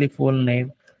locally full name,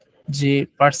 যে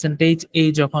পার্সেন্টেজ এই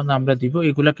যখন আমরা দিব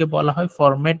এগুলাকে বলা হয়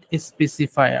ফরম্যাট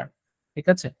স্পেসিফায়ার, ঠিক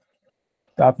আছে।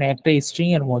 তো আপনি একটা স্ট্রিং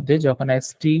এর মধ্যে যখন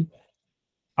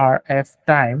strf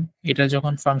টাইম এটা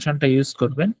যখন ফাংশনটা ইউজ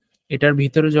করবেন, এটার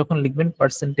ভিতরে যখন লিখবেন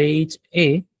পার্সেন্টেজ এ,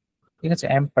 ঠিক আছে,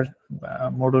 এম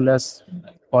মডুলাস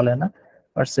বলে না,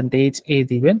 পার্সেন্টেজ এ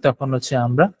দিবেন, তখন হচ্ছে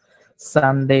আমরা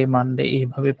সানডে মানডে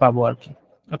এইভাবে পাবো আর কি,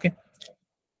 ওকে।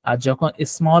 আর যখন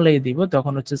স্মল এ দিব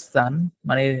তখন হচ্ছে সান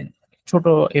মানে ছোট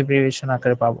এব্রিভিয়েশন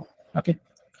আকারে পাবো, ওকে।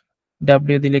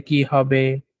 ডাব্লিউ দিলে কি হবে,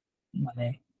 মানে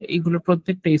এইগুলো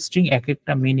প্রত্যেকটা স্ট্রিং এক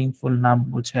একটা মিনিংফুল নাম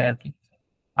বোঝায় আর কি।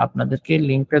 আপনাদেরকে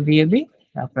লিঙ্কটা দিয়ে দিই,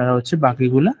 আপনারা হচ্ছে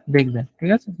বাকিগুলা দেখবেন, ঠিক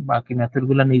আছে, বাকি মেথড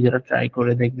গুলা নিজেরা ট্রাই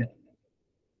করে দেখবেন।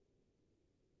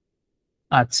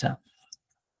 আচ্ছা,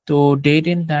 তো ডেট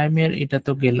এন্ড টাইমের এটা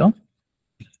তো গেল,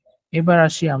 এবার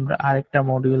আসি আমরা আরেকটা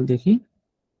মডিউল দেখি।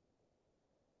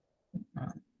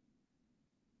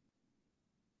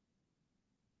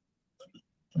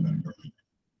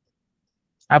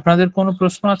 আপনাদের কোনো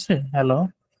প্রশ্ন আছে? হ্যালো,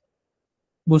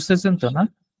 বুঝতেছেন তো না?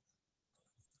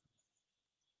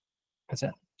 আচ্ছা,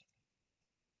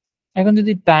 এখন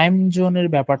যদি টাইম জোনের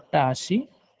ব্যাপারটা আসি,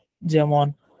 যেমন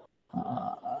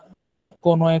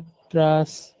কোনো একটা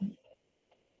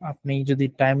আপনি যদি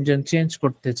টাইম জোন চেঞ্জ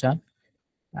করতে চান,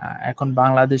 এখন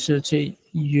বাংলাদেশে হচ্ছে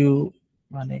ইউ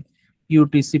মানে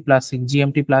UTC plus six,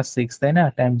 GMT plus six, তাই না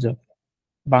time zone,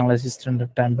 Bangladesh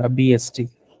standard time বা বিএসটি।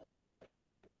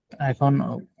 এখন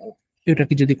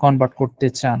এটাকে যদি কনভার্ট করতে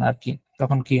চান আর কি,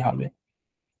 তখন কি হবে?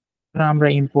 আমরা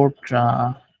ইম্পোর্ট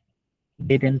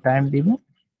ডেট এন্ড টাইম দিব।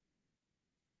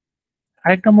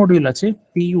 আরেকটা মডিউল আছে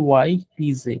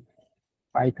PYTZ,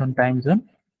 পাইথন টাইম জোন।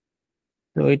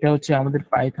 তো এটা হচ্ছে আমাদের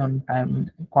পাইথন টাইম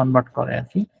কনভার্ট করে আর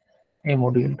কি এই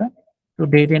মডিউলটা। তো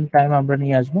ডেট এন্ড টাইম আমরা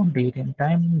নিয়ে আসবো, date and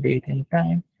time, date and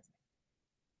time.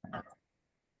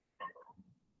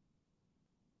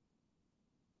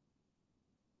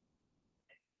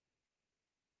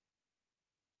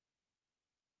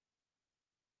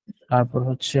 তারপর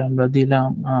হচ্ছে আমরা দিলাম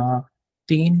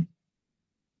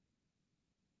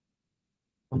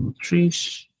 3:29।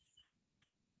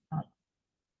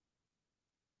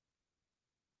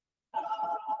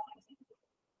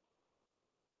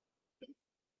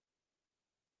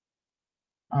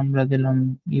 আমরা দিলাম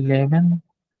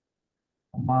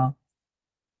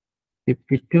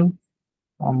 11:52,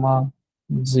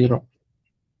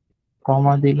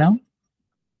 কমা দিলাম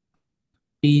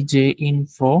PJ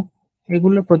info।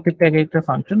 এগুলো প্রত্যেকটা এক একটা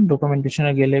ফাংশন,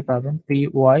 ডকুমেন্টেশনে গেলে পাবেন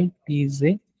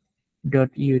pytz.utc।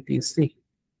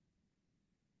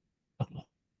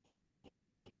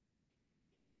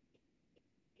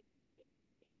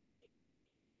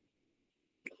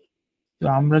 তো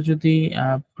আমরা যদি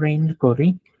প্রিন্ট করি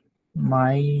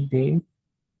মাই ডে,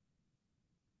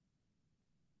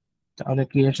 তাহলে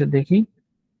কি আসে দেখি।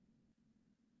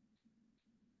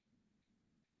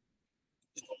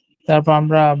 তারপর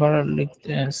আমরা আবার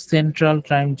সেন্ট্রাল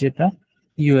টাইম যেটা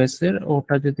ইউএস এর,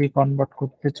 ওটা যদি কনভার্ট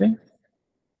করতে চাই,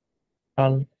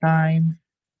 time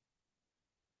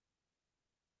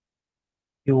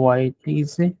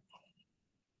pytz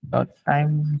dot time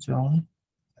zone.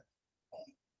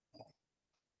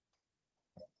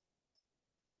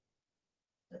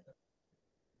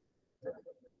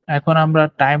 এখন আমরা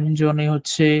টাইম জোনে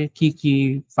হচ্ছে কি কি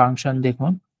ফাংশন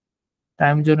দেখুন।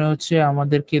 টাইম জোনে হচ্ছে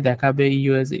আমাদেরকে দেখাবে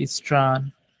ইউএস ইস্টার্ন,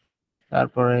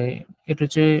 তারপরে এটা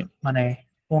হচ্ছে মানে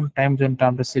কোন টাইম জোনটা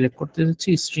আমরা সিলেক্ট করতে যাচ্ছি,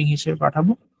 স্ট্রিং হিসেবে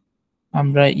পাঠাবো।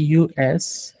 আমরা ইউএস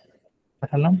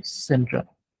পাঠালাম সেন্ট্রাল।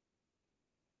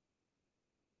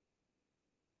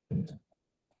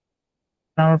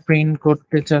 আমরা প্রিন্ট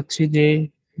করতে চাচ্ছি যে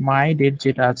মাই ডেট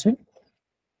যেটা আছে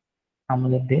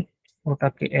আমাদের ডেট,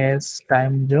 ওটাকে এস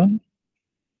টাইম জোন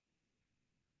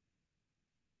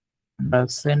বা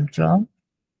সেন্ট্রাল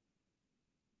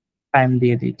টাইম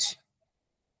দিয়ে দিচ্ছি।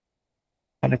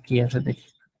 তাহলে কি আসে দেখি।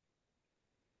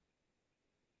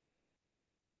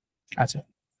 আচ্ছা,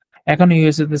 এখন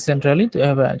ইউএসএ তে সেন্ট্রালি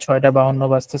 6:52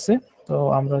 বাজতেছে। তো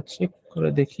আমরা চেক করে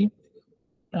দেখি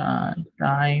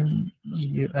টাইম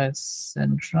ইউএস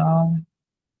সেন্ট্রাল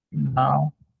নাও।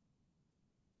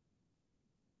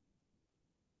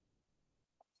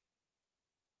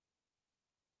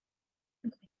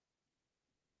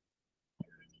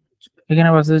 এখানে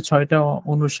বাজতেছে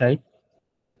 6:59।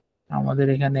 আমাদের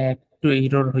এখানে একটু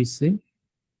এরর হয়েছে,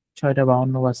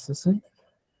 6:52 বাজতেছে।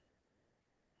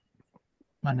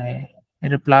 মানে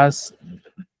এটা প্লাস,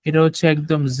 এটা হচ্ছে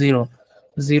একদম জিরো,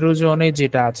 জিরো জোনে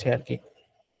যেটা আছে আর কি।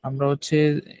 আমরা হচ্ছে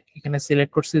এখানে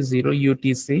সিলেক্ট করছি জিরো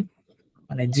ইউটিসি,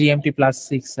 মানে জিএমটি প্লাস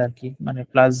সিক্স আর কি, মানে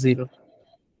প্লাস জিরো।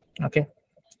 ওকে,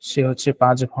 সে হচ্ছে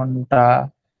 5 ঘন্টা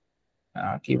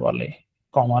কি বলে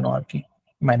কমানো আর কি,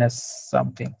 মাইনাস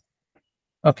সামথিং।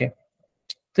 ওকে,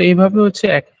 তো এইভাবে হচ্ছে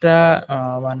একটা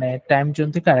মানে টাইম জোন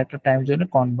থেকে আরেকটা টাইম জোনে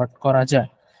কনভার্ট করা যায়।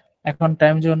 এখন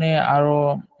টাইম জোনে আরো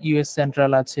ইউএস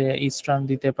সেন্ট্রাল আছে, ইস্টার্ন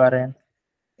দিতে পারেন,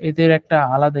 এদের একটা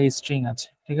আলাদা স্ট্রিং আছে,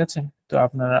 ঠিক আছে। তো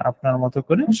আপনারা আপনার মতো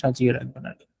করে সাজিয়ে রাখবেন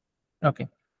আর কি। ওকে,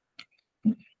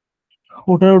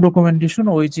 ওটারও ডকুমেন্টেশন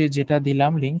ওই যে যেটা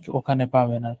দিলাম লিংক, ওখানে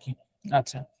পাবেন আর কি।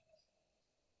 আচ্ছা,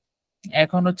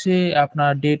 এখন হচ্ছে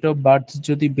আপনার ডেট অফ বার্থ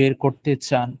যদি বের করতে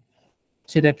চান,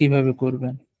 সেটা কিভাবে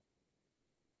করবেন?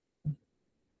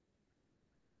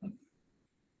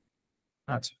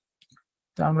 আচ্ছা,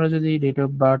 তো আমরা যদি ডেট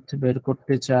অফ বার্থ বের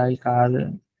করতে চাই, কার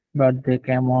বার্থডে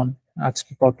কেমন,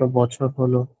 আজকে কত বছর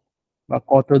হলো বা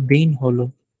কত দিন হলো,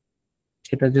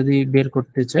 সেটা যদি বের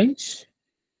করতে চাই,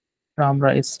 তো আমরা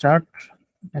স্টার্ট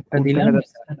একটা কোড দিলাম। দেখা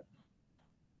যাচ্ছে,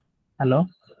 হ্যালো,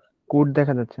 কোড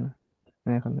দেখা যাচ্ছে না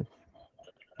এখন।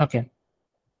 ওকে,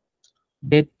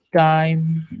 ডেট টাইম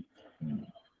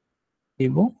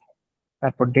দিব,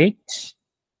 তারপর ডেট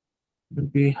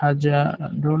 2000,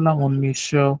 ধরলাম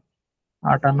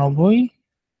 1998,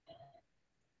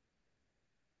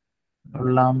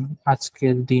 ধরলাম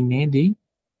আজকের দিনে দিই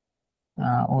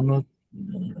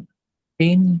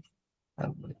 3,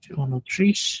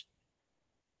 29,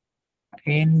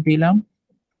 n দিলাম,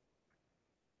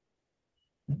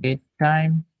 ডেট টাইম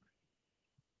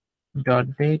ডট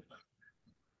ডেট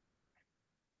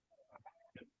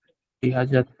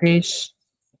 2023,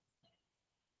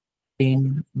 3,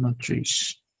 29।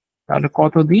 তাহলে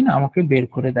কতদিন আমাকে বের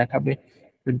করে দেখাবে?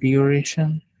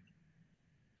 ডিউরেশন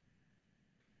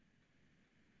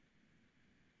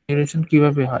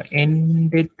কিভাবে হয়? এন্ড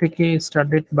ডেট থেকে স্টার্ট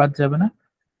ডেট বাদ যাবে না?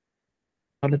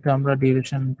 তাহলে তো আমরা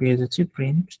ডিউরেশন পেয়ে যাচ্ছি,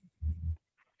 প্রিন্ট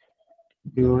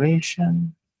ডিউরেশন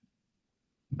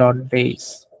ডট ডেজ,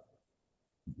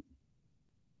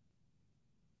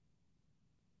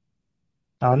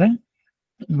 তাহলে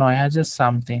 9000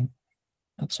 সামথিং।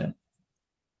 আচ্ছা,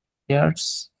 ইয়ার্স,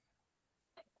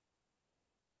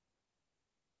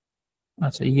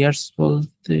 আচ্ছা ইয়ার্স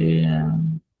বলতে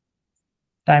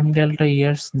টাইম ডেলটা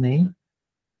ইয়ার্স নেই,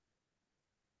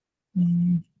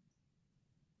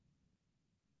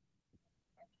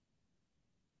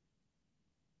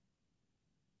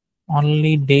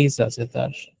 অনলি ডেজ আছে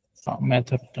তার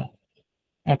মেথডটা।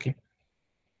 ওকে,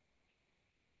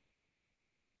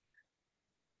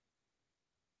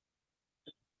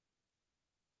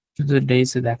 শুধু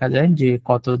ডেজে দেখা যায় যে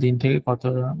কত দিন থেকে কত,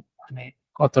 মানে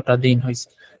কতটা দিন হয়েছে।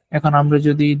 এখন আমরা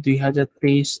যদি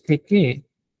 2023 থেকে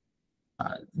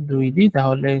 2 দিই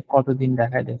তাহলে কতদিন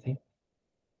দেখায় দেখি।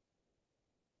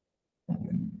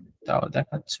 তাও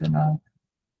দেখাচ্ছে না,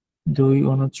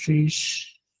 2/29,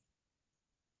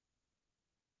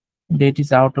 that is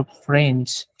out of range,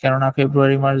 কেননা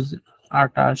ফেব্রুয়ারি মার্চ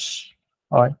 28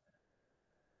 হয়,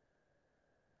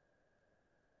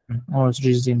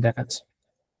 29 দিন দেখাচ্ছে।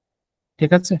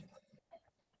 ঠিক আছে,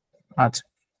 আচ্ছা।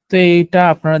 তো এইটা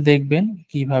আপনারা দেখবেন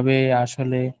কিভাবে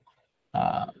আসলে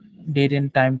ডেট এন্ড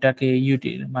টাইমটাকে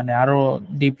মানে আরো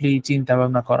ডিপলি চিন্তা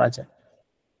ভাবনা করা যায়।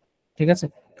 ঠিক আছে,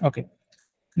 ওকে।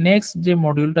 নেক্সট যে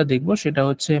মডিউলটা দেখবো সেটা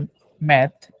হচ্ছে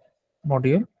ম্যাথ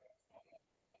মডিউল,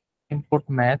 ইম্পোর্ট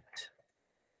ম্যাথ।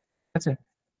 ঠিক আছে,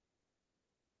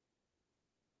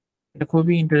 এটা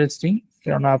খুবই ইন্টারেস্টিং,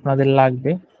 কেননা আপনাদের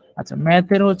লাগবে। আচ্ছা,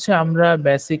 ম্যাথের হচ্ছে আমরা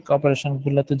বেসিক অপারেশন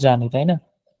গুলো তো জানি, তাই না?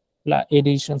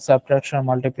 Addition, subtraction,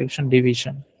 multiplication,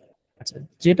 division. আচ্ছা,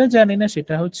 যেটা জানি না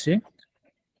সেটা হচ্ছে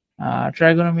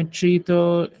ট্রাইগোনোমেট্রি তো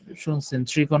শুনছেন,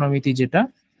 ত্রিকোণমিতি, যেটা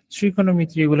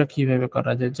ত্রিকোণমিতি এগুলো কিভাবে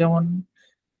করা যায়। যেমন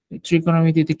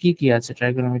ত্রিকোণমিতিতে কি কি আছে?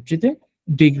 ট্রাইগোনোমেট্রিতে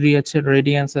ডিগ্রি আছে,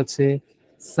 রেডিয়ান্স আছে,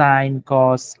 সাইন,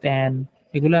 কস, ট্যান,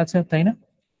 এগুলো আছে, তাই না?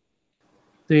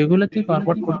 তো এগুলোকে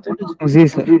কনভার্ট করতে হলে জি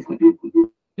স্যার।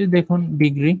 এই দেখুন,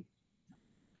 ডিগ্রি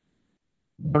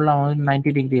ধরলাম আমাদের 90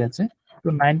 ডিগ্রি আছে, তো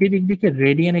 90 ডিগ্রিকে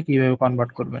রেডিয়ানে কিভাবে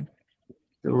কনভার্ট করবেন?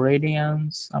 তো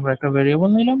রেডিয়ান্স আমরা একটা ভেরিয়েবল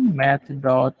নিলাম, ম্যাথ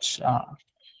ডট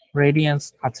রেডিয়ান্স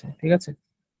আছে, ঠিক আছে।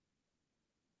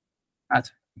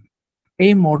 আচ্ছা,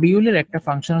 এই মডিউলের একটা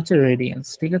ফাংশন হচ্ছে রেডিয়ান্স,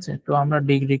 ঠিক আছে। তো আমরা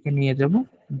ডিগ্রিকে নিয়ে যাব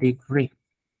ডিগ্রি,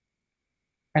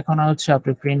 এখন হচ্ছে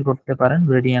আপনি প্রিন্ট করতে পারেন,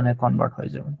 রেডিয়ানে কনভার্ট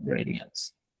হয়ে যাবে রেডিয়ান্স,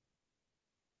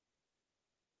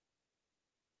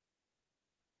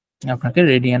 আপনাকে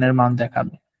রেডিয়ানের মান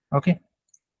দেখাবে। ওকে,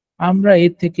 আমরা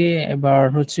এর থেকে এবার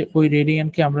হচ্ছে ওই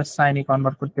রেডিয়ানকে আমরা সাইনে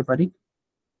কনভার্ট করতে পারি,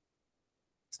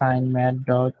 সাইন ম্যাথ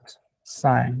ডট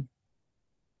সাইন।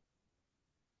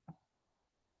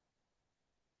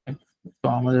 তো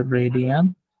আমাদের রেডিয়ান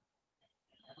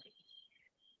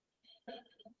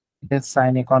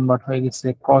সাইনে কনভার্ট হয়ে গেছে,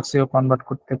 কসেও কনভার্ট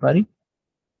করতে পারি,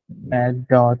 ম্যাথ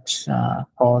ডট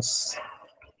কস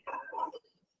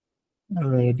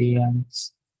রেডিয়ান্স।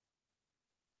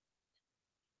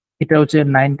 এটা হচ্ছে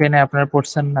 9-10-এ আপনারা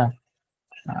পড়ছেন না?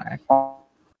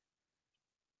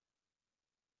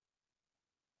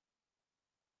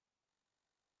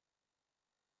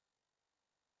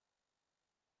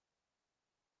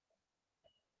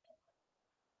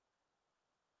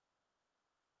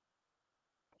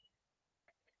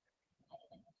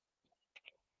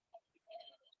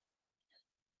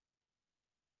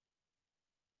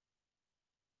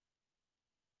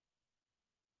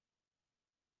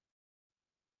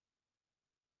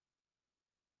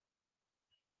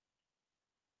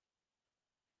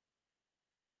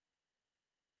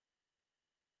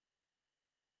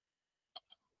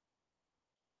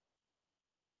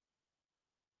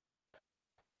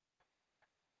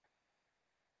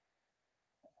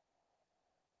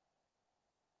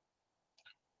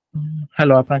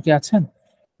 হ্যালো, আপনার কি আছেন?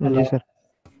 জি স্যার।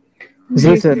 জি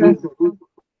জি স্যার। স্যার।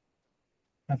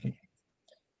 ওকে,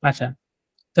 আচ্ছা।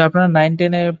 তো আপনারা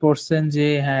 9-10-এ পড়ছেন যে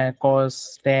হ্যাঁ কস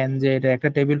ট্যান, যে এটা একটা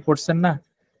টেবিল পড়ছেন না,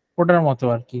 ওটার মতো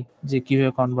আর কি, যে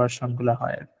কিভাবে কনভার্সন গুলা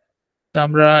হয়। তো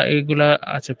আমরা এইগুলা,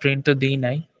 আচ্ছা প্রিন্ট তো দিই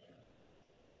নাই,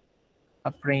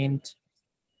 প্রিন্ট,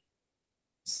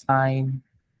 সাইন,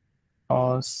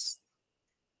 কস,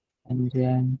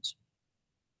 ট্যানজেন্ট,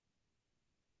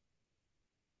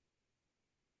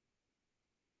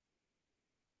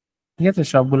 ঠিক আছে,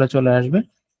 সবগুলো চলে আসবে।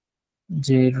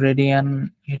 যে রেডিয়ান,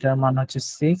 এটার মান হচ্ছে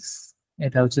 6,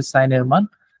 এটা হচ্ছে সাইনের মান,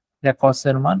 এটা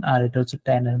কসের মান, আর এটা হচ্ছে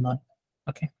ট্যানের মান।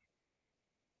 ওকে,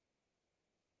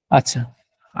 আচ্ছা,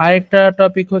 আরেকটা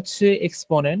টপিক হচ্ছে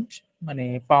এক্সপোনেন্ট, মানে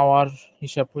পাওয়ার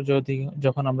হিসাব যদি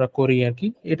যখন আমরা করি আর কি,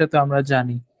 এটা তো আমরা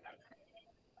জানি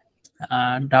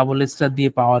ডাবল স্টার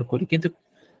দিয়ে পাওয়ার করি, কিন্তু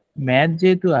ম্যাথ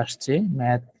যেহেতু আসছে,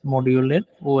 ম্যাথ মডিউলের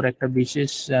ওর একটা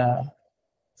বিশেষ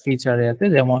ফিচার আছে,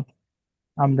 যেমন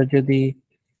আমরা যদি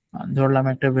ধরলাম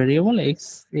একটা variable x,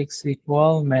 x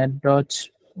equal math dot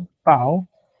পাও,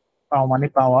 পাও মানে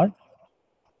পাওয়ার,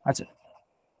 আচ্ছা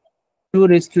 2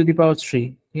 raised to the power 3,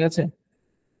 ঠিক আছে,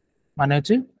 মানে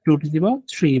হচ্ছে 2 to the power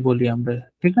 3 বলি আমরা,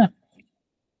 ঠিক না?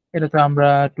 এটা তো আমরা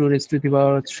 2 raised to the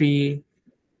power 3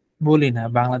 বলি না,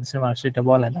 বাংলাদেশের মানুষ এটা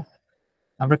বলে না,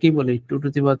 আমরা কি বলি 2 to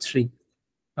the power 3।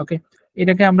 ওকে,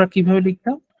 এটাকে আমরা কিভাবে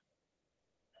লিখতাম,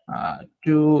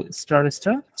 2 *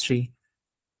 3,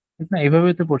 ঠিক না, এইভাবে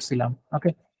তো পড়ছিলাম।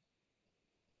 ওকে,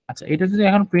 আচ্ছা, এটা যদি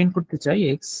এখন প্রিন্ট করতে চাই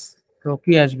এক্স, তো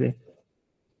কি আসবে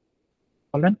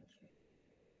বলেন?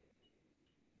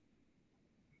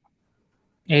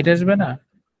 8 আসবে না?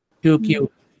 2 কিউব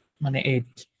মানে 8,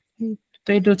 তো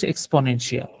এটা হচ্ছে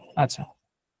এক্সপোনেনশিয়াল। আচ্ছা,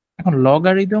 এখন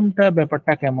লগারিদমটা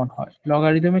ব্যাপারটা কেমন হয়?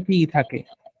 লগারিদমে কি থাকে?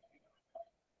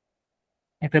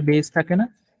 একটা বেস থাকে না,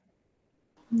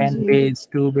 10 জি। বেস,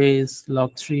 2 বেস, লগ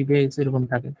 3 বেস, এরকম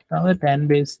থাকে, তাহলে 10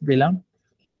 বেস দিলাম।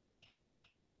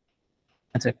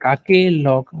 আচ্ছা, কাকে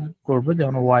লগ করব?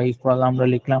 যেমন y ইকুয়াল আমরা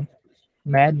লিখলাম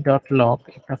ম্যাথ ডট লগ,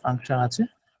 একটা ফাংশন আছে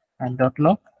ম্যাথ ডট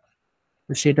লগ,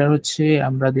 তো সেটা হচ্ছে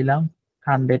আমরা দিলাম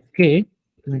 100 কে,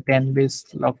 তুমি 10 বেস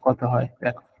লগ কত হয়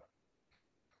দেখো,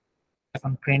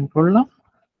 এখন প্রিন্ট করলাম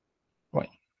y,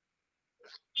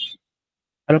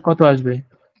 তাহলে কত আসবে?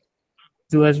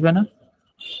 2 আসবে না?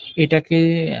 এটাকে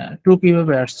 2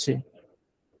 কিভাবে আসছে?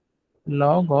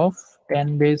 লগ অফ 10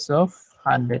 বেস অফ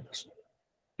 100,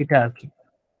 এটা আর কি।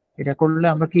 এটা করলে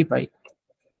আমরা কি পাই?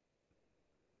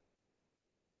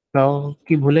 লগ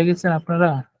কি ভুলে গেছেন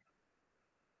আপনারা?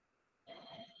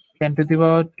 10 to the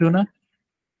power 2 না,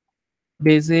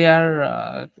 বেজে আর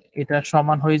এটা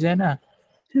সমান হয়ে যায় না,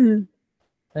 হুম,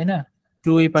 তাই না?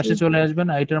 2 এই পাশে চলে আসবে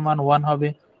না, এটার মান 1 হবে,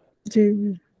 জি,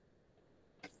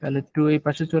 তাহলে 2 এই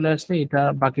পাশে চলে আসলে এটা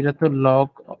বাকিটা তো লগ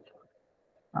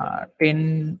 10,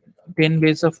 10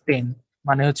 বেস অফ 10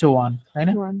 মানে হচ্ছে 1, তাই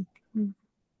না? 1।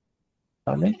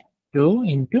 তাহলে 2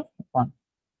 ইন্টু 1,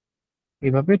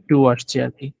 এভাবে 2 আসছে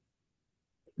আর কি।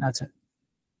 আচ্ছা,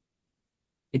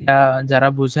 এটা যারা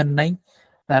বুঝেন নাই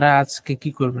তারা আজকে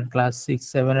কি করবেন, ক্লাস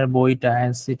 6-7 এর বইটা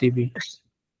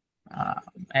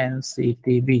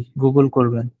এনসিটিভি গুগল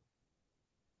করবেন,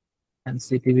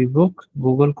 এনসিটিভি বুক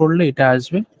গুগল করলে এটা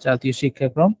আসবে, জাতীয়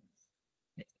শিক্ষাক্রম।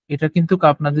 এটা কিন্তু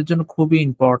আপনাদের জন্য খুবই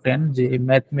ইম্পর্টেন্ট যে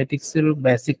ম্যাথমেটিক্স এর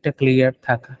বেসিকটা ক্লিয়ার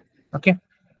থাকা। ওকে,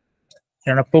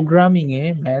 কেননা প্রোগ্রামিং এ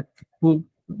ম্যাথ খুব,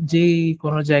 যে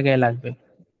কোনো জায়গায় লাগবে।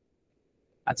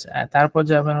 আচ্ছা, তারপর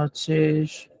যাবেন হচ্ছে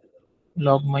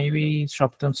লগ মেবি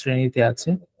সপ্তম শ্রেণীতে আছে,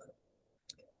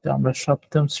 তো আমরা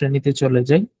সপ্তম শ্রেণীতে চলে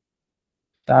যাই।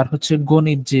 তার হচ্ছে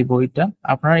গণিত যে বইটা,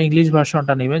 আপনারা ইংলিশ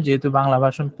ভার্সনটা নেবেন, যেহেতু বাংলা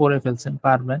ভার্সন পড়ে ফেলছেন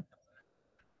পারবেন,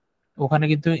 ওখানে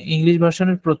কিন্তু ইংলিশ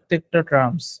ভার্সনের প্রত্যেকটা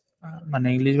টার্মস, মানে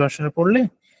ইংলিশ ভার্সনে পড়লে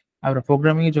আপনারা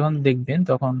প্রোগ্রামিং এ যখন দেখবেন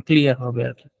তখন ক্লিয়ার হবে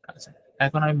আর কি। আচ্ছা,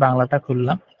 এখন আমি বাংলাটা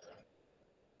খুললাম,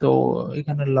 তো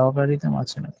এখানে লগারিদম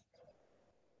আছে না?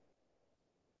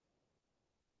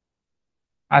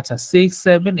 আচ্ছা, 6,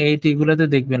 7, 8 এগুলোতে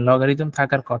দেখবেন লগারিদম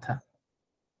থাকার কথা।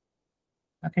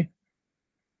 ওকে,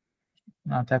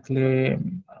 না থাকলে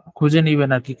খুঁজে নিবেন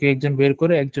আর কি, কেউ একজন বের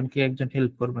করে একজন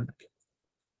হেল্প করবেন আর কি।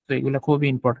 তো এগুলো খুবই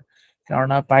ইম্পর্টেন্ট,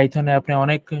 কেননা পাইথনে আপনি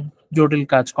অনেক জটিল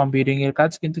কাজ, কম্পিউটিং এর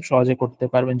কাজ কিন্তু সহজে করতে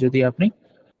পারবেন যদি আপনি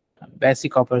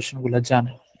বেসিক অপারেশন গুলো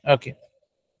জানেন। ওকে,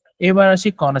 এবার আসি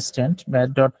কনস্ট্যান্ট ম্যাথ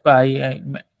ডট পাই,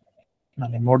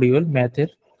 মানে মডিউল ম্যাথের।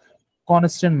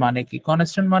 কনস্ট্যান্ট মানে কি?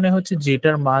 কনস্ট্যান্ট মানে হচ্ছে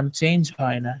যেটার মান চেঞ্জ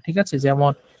হয় না, ঠিক আছে,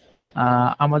 যেমন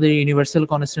আমাদের ইউনিভার্সাল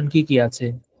কনস্ট্যান্ট কি কি আছে?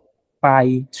 পাই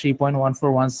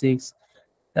 3.1416,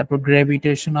 তারপর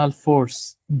গ্র্যাভিটেশনাল ফোর্স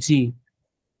জি।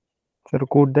 স্যার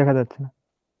কোড দেখা যাচ্ছে না।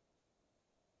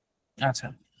 আচ্ছা,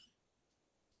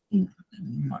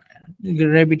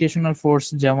 গ্র্যাভিটেশনাল ফোর্স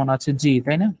যেমন আছে জি,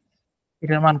 তাই না?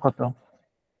 এটার মান কত?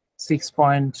 6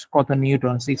 পয়েন্ট কত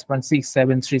নিউটন,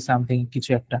 6.673 সামথিং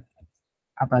কিছু একটা,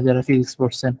 আপনারা যারা ফিজিক্স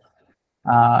পড়ছেন।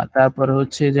 তারপরে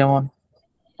হচ্ছে যেমন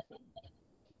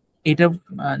এটা,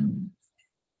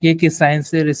 কে কে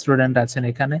সায়েন্সের স্টুডেন্ট আছেন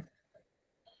এখানে?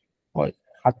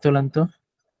 হাত তোলেন তো।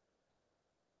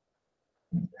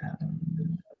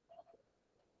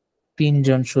 3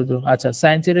 জন শুধু। আচ্ছা,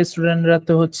 সায়েন্সের স্টুডেন্টরা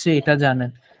তো হচ্ছে এটা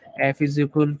জানেন, f is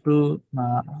equal to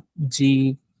g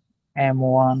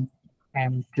m1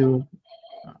 m2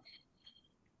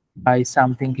 by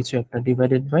something কিছু একটা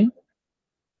ডিভাইডেড বাই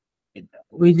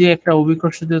ওই যে একটা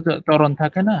অভিকর্ষজ ত্বরণ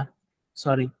থাকে না,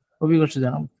 সরি অভিকর্ষজ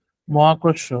না,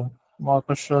 মহাকর্ষ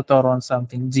মহাকর্ষ ত্বরণ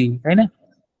সামথিং জি, তাই না?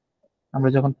 আমরা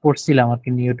যখন পড়ছিলাম আর কি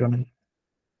নিউটনের।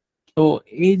 তো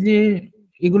এই যে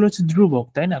এগুলো হচ্ছে ধ্রুবক,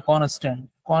 তাই না? কনস্ট্যান্ট,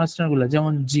 কনস্ট্যান্ট গুলো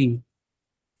যেমন জি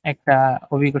একটা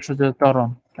অভিকর্ষজ ত্বরণ,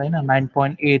 তাই না?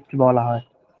 9.8 বলা হয়।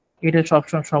 এটা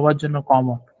সবসময় সবার জন্য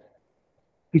কমন।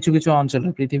 কিছু কিছু অঞ্চলে,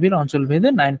 পৃথিবীর অঞ্চল ভেদে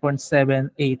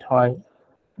 9.78 হয়,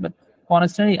 বাট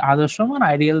কনস্ট্যান্ট আদর্শ মান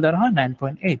আইডিয়াল দ্বারা হয়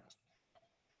 9.8।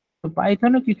 তো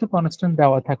পাইথনে কিছু কনস্ট্যান্ট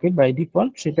দেওয়া থাকে বাই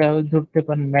ডিফল্ট, সেটা ধরতে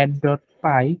পারেন ম্যাথ ডট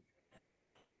পাই।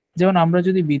 যেমন আমরা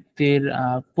যদি বৃত্তের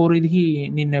পরিধি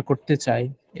নির্ণয় করতে চাই,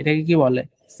 এটাকে কি বলে?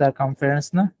 সারকামফারেন্স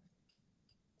না?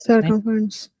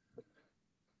 সারকামফারেন্স।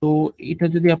 তো এটা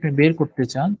যদি আপনি বের করতে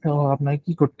চান তো আপনাকে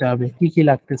কি করতে হবে, কি কি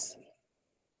লাগতেছে?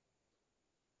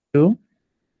 তো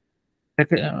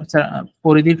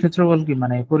পরিধির ক্ষেত্রফল কি,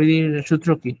 মানে পরিধির সূত্র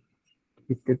কি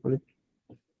বৃত্তের পরিধি?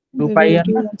 2 পাই আর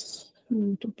না?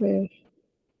 2 পাই।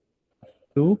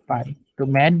 2 পাই। তো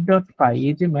ম্যাথ ডট পাই,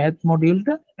 এই যে ম্যাথ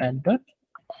মডিউলটা, ম্যাথ ডট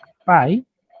পাই,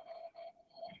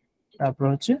 তারপর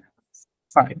হচ্ছে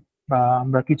 5, বা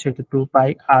আমরা কিছু একটা 2 পাই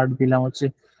আর দিলাম হচ্ছে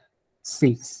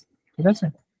 6, ঠিক আছে?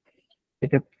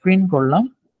 এটা প্রিন্ট করলাম,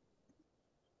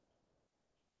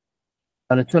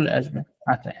 তাহলে চলে আসবে।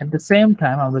 আচ্ছা, এট দ্য সেম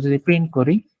টাইম আমরা যদি প্রিন্ট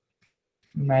করি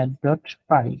ম্যাথ ডট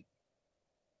পাই,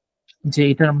 যে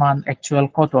এটার মান অ্যাকচুয়াল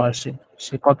কত আসে,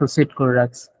 সে কত সেট করে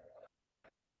রাখছে,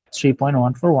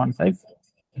 3.1415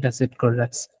 এটা সেট করে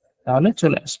রাখছে, তাহলে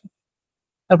চলে আসবে।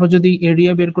 তারপর যদি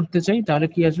এরিয়া বের করতে চাই তাহলে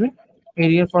কি আসবে?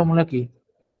 এরিয়ার ফর্মুলা কি?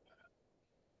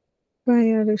 পাই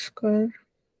আর স্কয়ার।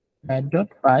 ম্যাথ ডট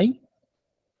পাই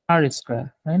আর স্কয়ার,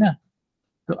 তাই না?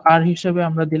 তো আর হিসাবে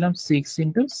আমরা দিলাম 6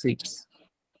 ইন্টু 6,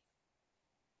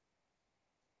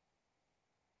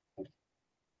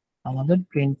 আমাদের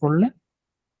প্রিন্ট করলে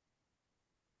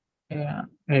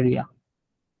এরিয়া,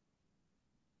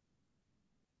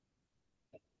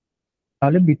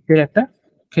 তাহলে বৃত্তের একটা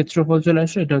ক্ষেত্রফল চলে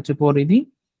আসে, এটা হচ্ছে পরিধি।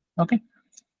 ওকে,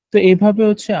 তো এইভাবে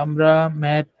হচ্ছে আমরা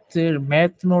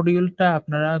ম্যাথ মডিউলটা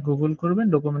আপনারা গুগল করবেন,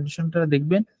 ডকুমেন্টেশনটা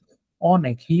দেখবেন,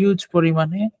 অনেক হিউজ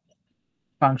পরিমাণে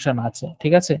ফাংশন আছে,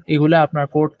 ঠিক আছে? এগুলো আপনার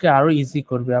কোডকে আরো ইজি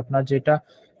করবে, আপনার যেটা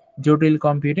জটিল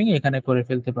কম্পিউটিং এখানে করে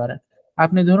ফেলতে পারেন।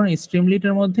 আপনি ধরুন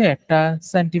স্ট্রিমলিটের মধ্যে একটা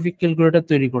সায়েন্টিফিক ক্যালকুলেটর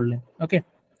তৈরি করলেন, ওকে,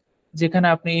 যেখানে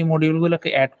আপনি এই মডিউলগুলোকে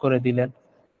অ্যাড করে দিলেন।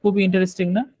 খুবই ইন্টারেস্টিং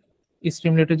না?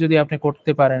 স্ট্রিমলিটে যদি আপনি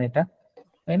করতে পারেন এটা,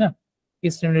 তাই না?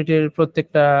 স্ট্রিমলিটের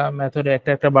প্রত্যেকটা মেথডে একটা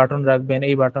একটা বাটন রাখবেন,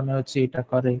 এই বাটনে হচ্ছে এটা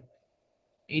করে,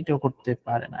 এইটাও করতে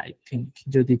পারেন আই থিংক,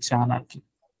 যদি চান আর কি।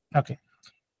 ওকে,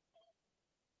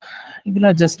 এগুলা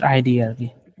জাস্ট আইডিয়া আর কি।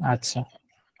 আচ্ছা,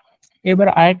 এবার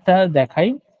আরেকটা দেখাই,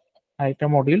 আরেকটা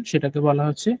মডিউল, সেটাকে বলা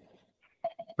হচ্ছে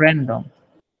র্যান্ডম।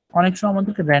 অনেক সময়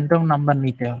আমাদেরকে র্যান্ডম নাম্বার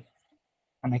নিতে হয়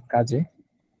অনেক কাজে।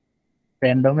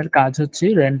 র্যান্ডমের কাজ হচ্ছে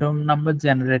র্যান্ডম নাম্বার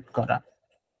জেনারেট করা।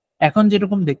 এখন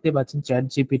যেরকম দেখতে পাচ্ছেন চ্যাট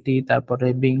জিপিটি, তারপরে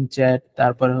বিং চ্যাট,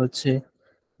 তারপরে হচ্ছে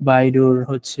বাইডুর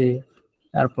হচ্ছে,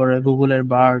 তারপরে গুগলের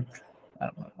বার্ড,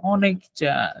 অনেক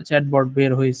চ্যাটবট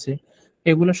বের হয়েছে।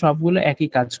 এগুলো সবগুলো একই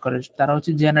কাজ করে, তারা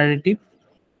হচ্ছে জেনারেটিভ,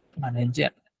 মানে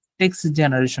টেক্সট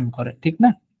জেনারেশন করে, ঠিক না?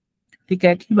 ঠিক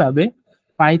একইভাবে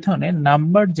পাইথনে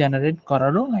নাম্বার জেনারেট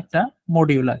করারও একটা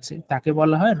মডিউল আছে, তাকে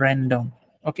বলা হয় র্যান্ডম।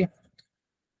 ওকে,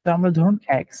 তো আমরা ধরুন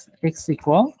এক্স এক্স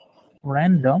ইকুয়াল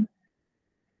র্যান্ডম,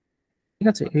 ঠিক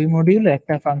আছে? এই মডিউলে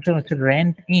একটা ফাংশন হচ্ছে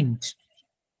RAND int,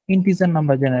 integer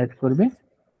number generate করবে।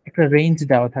 একটা রেঞ্জ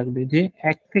দেওয়া থাকবে যে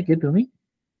 1 থেকে তুমি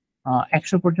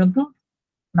 100 পর্যন্ত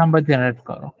নাম্বার জেনারেট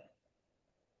করো,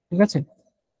 ঠিক আছে?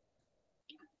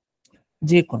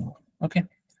 যে কোনো। ওকে,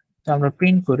 তো আমরা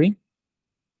প্রিন্ট করি,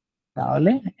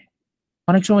 তাহলে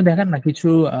অনেক সময় দেখেন না কিছু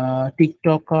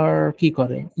টিকটকার কি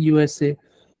করে ইউএসএ,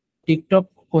 টিকটক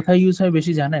কোথায় ইউজ হয়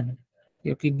বেশি জানেন?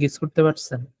 কেউ কি গেস করতে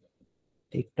পারছেন?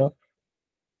 টিকটক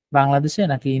বাংলাদেশে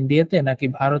নাকি ইন্ডিয়াতে নাকি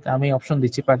ভারত? আমি অপশন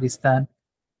দিচ্ছি, Pakistan,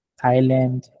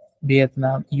 Thailand,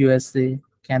 Vietnam, USA,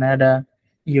 Canada,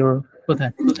 Europe,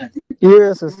 কোথায়?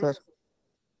 USA sir.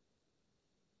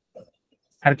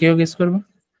 আর কেউ গেস করবে?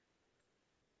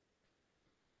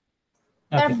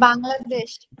 Sir okay, Bangladesh.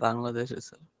 বাংলাদেশে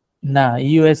স্যার। না,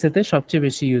 ইউএসএ তে সবচেয়ে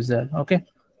বেশি ইউজার। ওকে,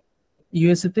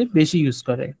 ইউএসএ তে বেশি ইউজ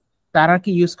করে। তারা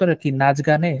কি ইউজ করে কি নাচ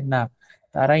গানে? না,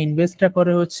 তারা ইনভেস্টটা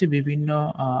করে হচ্ছে বিভিন্ন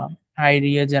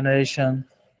আইডিয়া জেনারেশন,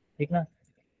 ঠিক না?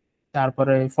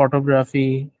 তারপরে ফটোগ্রাফি,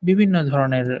 বিভিন্ন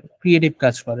ধরনের ক্রিয়েটিভ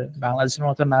কাজ করে। বাংলাদেশের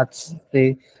মতো নাচতে,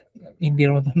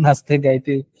 ইন্ডিয়ার মতো নাচতে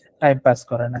গাইতে টাইম পাস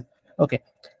করে না। ওকে,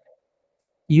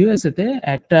 ইউএসএ তে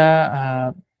একটা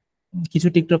কিছু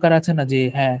টিকটকার আছে না যে,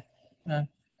 হ্যাঁ,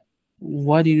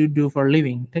 what do you do for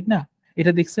living, ঠিক না?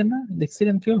 এটা দেখছেন না?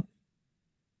 দেখছিলেন কেউ?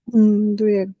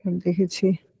 দুই একবার দেখেছি।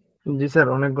 জি স্যার,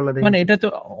 অনেকগুলো মানে দেখেছি। এটা তো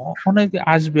অনেক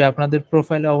আসবে, আপনাদের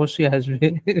প্রোফাইলে অবশ্যই আসবে।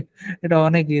 এটা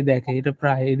অনেকেই দেখে, এটা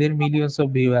প্রায় এদের মিলিয়নস অফ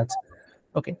ভিউ আছে।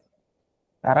 ওকে,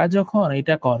 তারা যখন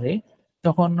এটা করে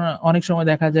তখন অনেক সময়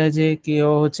দেখা যায় যে কেউ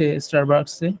হচ্ছে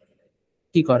স্টারবাকসে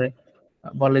কি করে,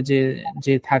 বলে যে,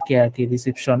 যে থাকে আর কি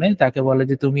রিসেপশনে, তাকে বলে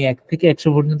যে তুমি 1 থেকে 100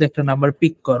 পর্যন্ত একটা নাম্বার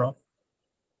পিক করো।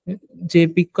 যে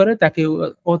পিক করে তাকে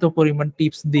কত পরিমাণ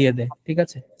টিপস দিয়ে দেয়, ঠিক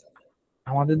আছে?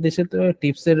 আমাদের দেশে তো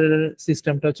টিপস এর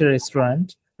সিস্টেমটা হচ্ছে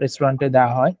রেস্টুরেন্টে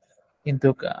দেওয়া হয়, কিন্তু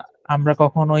আমরা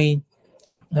কখনোই,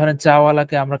 ধরেন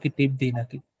চাওয়ালাকে আমরা কি টিপ দিই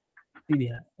নাকি? দিই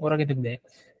না, ওরা কিন্তু দেয়।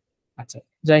 আচ্ছা,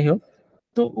 যাই হোক,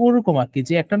 তো ওরকম আর কি,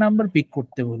 যে একটা নাম্বার পিক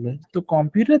করতে বলবে, তো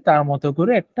কম্পিউটার তার মতো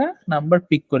করে একটা নাম্বার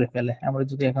পিক করে ফেলে। আমরা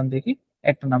যদি এখন দেখি,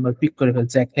 একটা নাম্বার পিক করে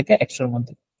ফেলছে 1 থেকে 100-র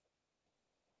মধ্যে,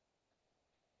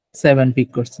 7 পিক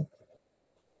করছে।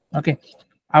 ওকে,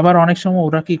 আবার অনেক সময়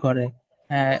ওরা কি করে,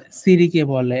 সিরিকে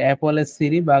বলে, অ্যাপলের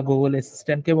সিরি বা গুগল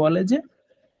অ্যাসিস্ট্যান্টকে বলে যে,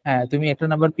 হ্যাঁ তুমি একটা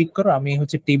নাম্বার পিক করো, আমি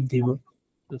হচ্ছে টিপ দিব।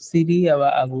 তো সিরি বা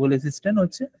গুগল অ্যাসিস্ট্যান্ট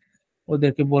হচ্ছে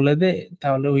ওদেরকে বলে দে,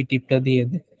 তাহলে ওই টিপটা দিয়ে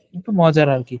দে। একটু মজার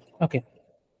আর কি। ওকে,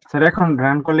 স্যার এখন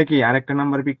রান করলে কি আরেকটা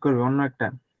নাম্বার পিক করবে, অন্য একটা?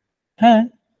 হ্যাঁ,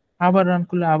 আবার রান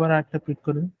করলে আবার একটা পিক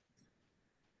করবে,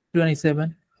 27।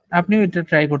 আপনিও এটা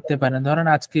ট্রাই করতে পারেন। ধরেন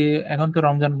আজকে, এখন তো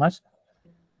রমজান মাস,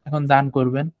 এখন দান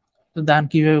করবেন। তো দান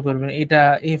কিভাবে করবেন, এটা,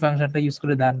 এই ফাংশনটা ইউজ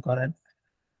করে দান করেন,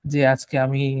 যে আজকে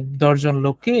আমি 10 জন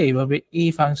লোককে এইভাবে, এই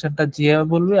ফাংশনটা যে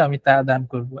বলবে আমি তা দান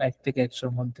করব 1 থেকে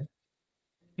 100-র মধ্যে,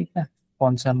 ঠিক না?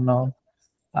 55।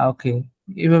 ওকে,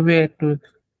 এভাবে একটু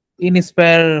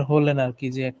ইন্সপায়ার হলেন আর কি,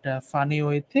 যে একটা ফানি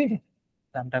ওয়েতে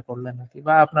দানটা করলেন আর কি।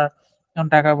 বা আপনার এখন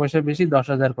টাকা পয়সা বেশি,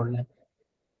 10,000 করলেন,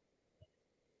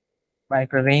 বা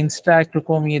একটা রেঞ্জটা একটু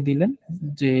কমিয়ে দিলেন,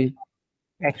 যে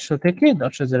 100 থেকে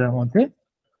 10,000-এর মধ্যে।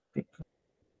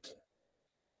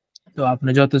 তো আপনি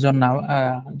যতজন না,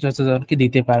 যতজনকে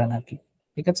দিতে পারেন আর কি,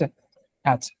 ঠিক আছে?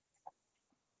 আচ্ছা,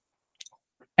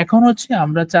 এখন হচ্ছে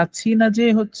আমরা চাচ্ছি না যে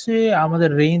হচ্ছে আমাদের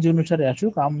রেঞ্জ অনুসারে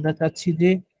আসুক, আমরা চাচ্ছি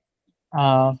যে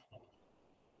আহ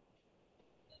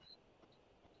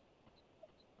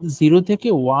 0 থেকে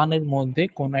 1 এর মধ্যে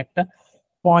কোন একটা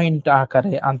পয়েন্ট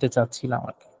আকারে আনতে চাচ্ছিলাম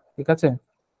আর কি, ঠিক আছে?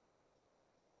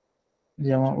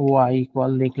 যেমন ওয়াই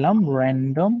ইকুয়াল লিখলাম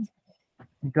random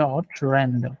dot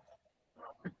random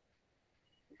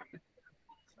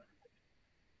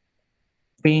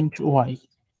paint Y.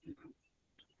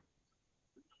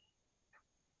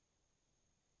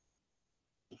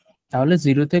 তাহলে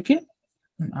 0 থেকে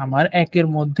আমার 1-এর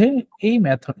মধ্যে এই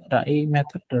মেথডটা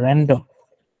র্যান্ডম,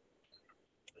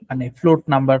 মানে ফ্লোট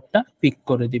নাম্বারটা পিক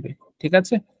করে দিবে, ঠিক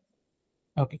আছে?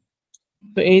 ওকে,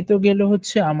 তো এই তো গেল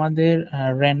হচ্ছে আমাদের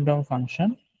র্যান্ডম ফাংশন।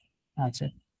 আচ্ছা,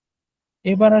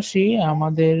 এবার আসি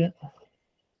আমাদের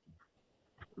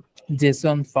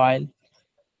Jason file,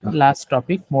 last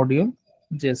topic, module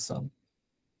Jason.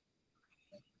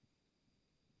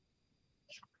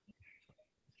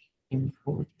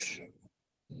 Input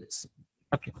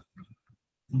ওকে,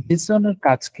 জেসনের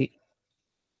কাজ কি?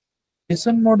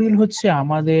 জেসন মডিউল হচ্ছে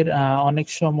আমাদের অনেক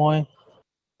সময়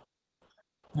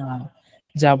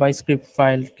জাভাস্ক্রিপ্ট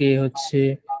ফাইলকে হচ্ছে,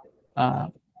 আহ,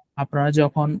 আপনারা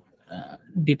যখন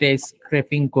ডেটা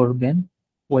স্ক্র্যাপিং করবেন,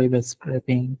 ওয়েব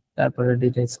স্ক্র্যাপিং, তারপরে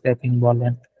ডেটা স্ক্র্যাপিং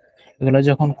বলেন, এগুলো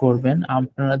যখন করবেন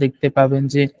আপনারা দেখতে পাবেন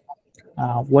যে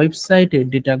ওয়েবসাইটের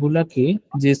ডেটাগুলোকে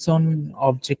জেসন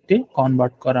অবজেক্টে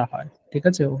কনভার্ট করা হয়, ঠিক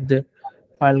আছে? ওদের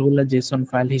ফাইলগুলো জেসন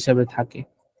ফাইল হিসাবে থাকে।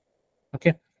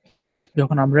 ওকে,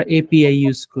 যখন আমরা এপিআই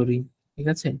ইউজ করি, ঠিক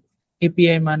আছে?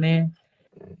 এপিআই মানে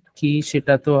কি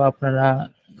সেটা তো আপনারা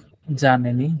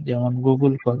জানেনই, যেমন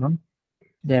গুগল করুন,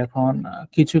 যে এখন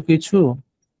কিছু কিছু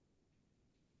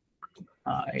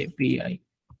এপিআই,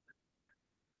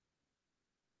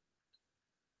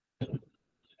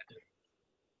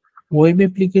 ওয়েব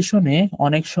অ্যাপ্লিকেশনে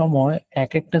অনেক সময়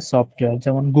এক একটা সফটওয়্যার,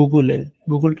 যেমন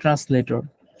গুগল ট্রান্সলেটর,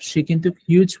 সে কিন্তু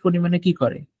হিউজ পরিমাণে কি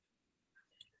করে,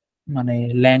 মানে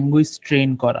ল্যাঙ্গুয়েজ ট্রেন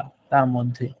করা তার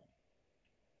মধ্যে,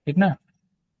 ঠিক না?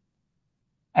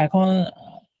 এখন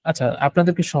আচ্ছা,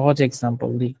 আপনাদেরকে সহজ এক্সাম্পল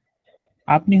দিই।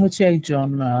 আপনি হচ্ছে একজন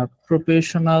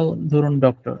প্রফেশনাল, ধরুন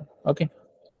ডক্টর, ওকে,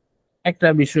 একটা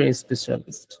বিষয়ে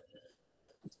স্পেশালিস্ট।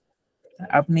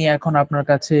 আপনি এখন আপনার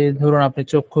কাছে, ধরুন আপনি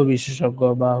চক্ষু বিশেষজ্ঞ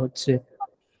বা হচ্ছে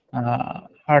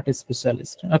হার্ট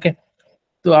স্পেশালিস্ট, ওকে,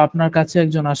 তো আপনার কাছে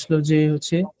একজন আসলো যে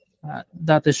হচ্ছে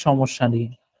দাঁতের সমস্যা নিয়ে,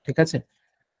 ঠিক আছে?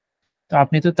 তো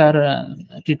আপনি তো তার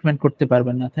ট্রিটমেন্ট করতে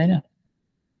পারবেন না, তাই না?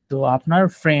 তো আপনার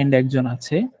ফ্রেন্ড একজন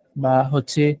আছে বা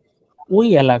হচ্ছে ওই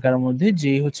এলাকার মধ্যে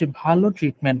যে হচ্ছে ভালো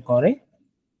ট্রিটমেন্ট করে,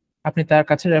 আপনি তার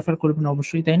কাছে রেফার করবেন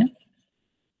অবশ্যই, তাই না?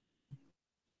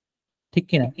 ঠিক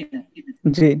কিনা?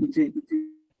 জি।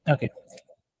 ওকে,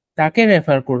 তাকে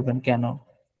রেফার করবেন কেন?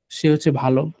 সে হচ্ছে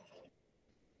ভালো,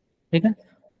 ঠিক না?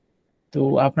 তো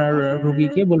আপনার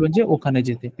রোগীকে বলবেন যে ওখানে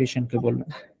যেতে, পেশেন্টকে বলবেন।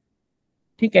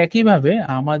 ঠিক একইভাবে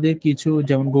আমাদের কিছু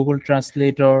যেমন গুগল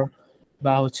ট্রান্সলেটর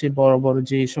বা হচ্ছে বড় বড়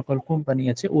যে সকল কোম্পানি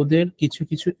আছে ওদের কিছু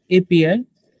কিছু এপিআই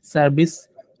সার্ভিস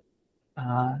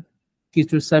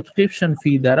কিছু সাবস্ক্রিপশন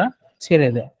ফি দ্বারা ছেড়ে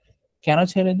দেয়। কেন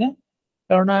ছেড়ে দেয়?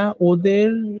 কেননা ওদের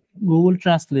গুগল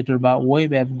ট্রান্সলেটর বা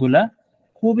ওয়েব অ্যাপগুলা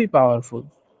খুবই পাওয়ারফুল।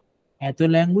 এত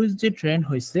ল্যাঙ্গুয়েজ যে ট্রেন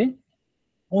হয়েছে,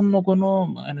 অন্য কোনো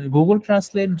মানে গুগল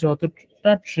ট্রান্সলেট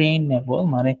যতটা ট্রেনেবল,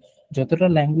 মানে যতটা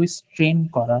ল্যাঙ্গুয়েজ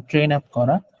ট্রেন আপ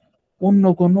করা, অন্য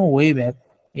কোনো ওয়েব অ্যাপ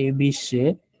এই বিশ্বে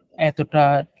এতটা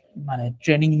মানে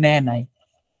ট্রেনিং নেয় নাই।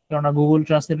 কেননা গুগল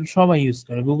ট্রান্সলেট সবাই ইউজ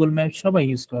করে, গুগল ম্যাপ সবাই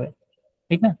ইউজ করে,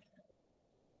 ঠিক না?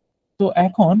 তো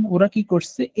এখন ওরা কি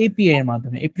করছে, এপিআই এর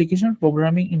মাধ্যমে, অ্যাপ্লিকেশন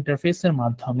প্রোগ্রামিং ইন্টারফেসের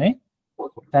মাধ্যমে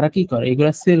তারা কি করে,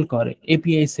 এগুলা সেল করে,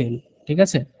 এপিআই সেল, ঠিক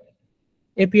আছে?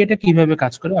 এপিআইটা কিভাবে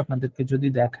কাজ করে আপনাদেরকে যদি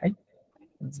দেখাই,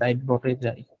 সাইট বটে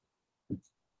যাই।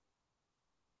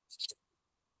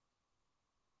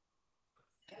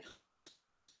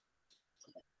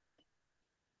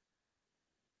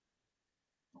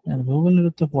 গুগলের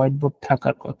তো হোয়াইট বোর্ড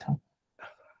থাকার কথা।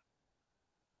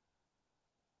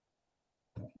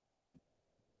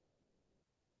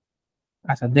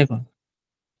 আচ্ছা দেখুন,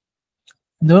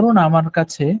 ধরুন আমার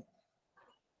কাছে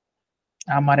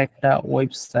আমার একটা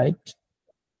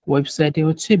ওয়েবসাইটে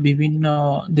হচ্ছে বিভিন্ন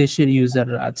দেশের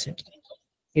ইউজাররা আছে।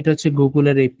 এটা হচ্ছে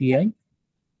গুগলের এপিআই,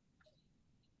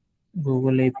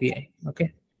 গুগল এপিআই, ওকে,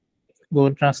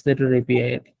 গুগল ট্রান্সলেটর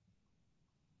এপিআই।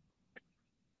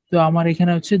 তো আমার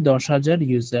এখানে হচ্ছে 10,000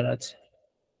 ইউজার আছে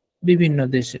বিভিন্ন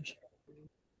দেশের,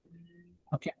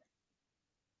 ওকে।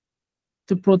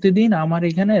 তো প্রতিদিন আমার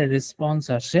এখানে রেসপন্স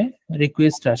আসে,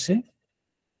 রিকোয়েস্ট আসে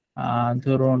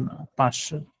ধরুন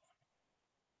 500,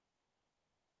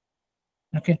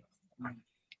 ওকে,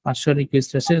 500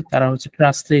 রিকোয়েস্ট আসে। তারা হচ্ছে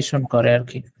ট্রান্সলেশন করে আর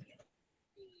কি।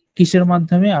 কিসের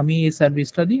মাধ্যমে আমি এই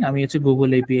সার্ভিসটা দিই? আমি হচ্ছে গুগল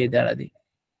এপিআই দ্বারা দিই।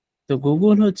 তো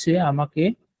গুগল হচ্ছে আমাকে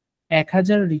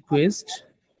 1,000 রিকোয়েস্ট,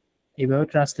 এইভাবে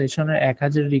ট্রান্সলেশনের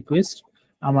 1,000 রিকোয়েস্ট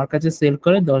আমার কাছে সেল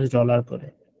করে $10 করে,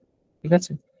 ঠিক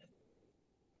আছে?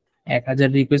 1,000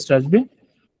 রিকোয়েস্ট আসবে,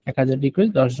 1,000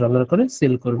 রিকোয়েস্ট $10 করে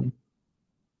সেল করবে।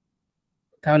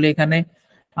 তাহলে এখানে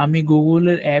আমি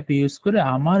গুগলের অ্যাপ ইউজ করে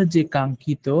আমার যে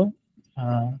কাঙ্ক্ষিত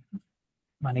আহ,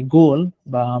 মানে গোল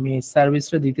বা আমি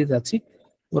সার্ভিসটা দিতে যাচ্ছি,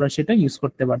 ওরা সেটা ইউজ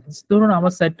করতে পারতেছে। ধরুন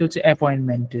আমার সাইটটা হচ্ছে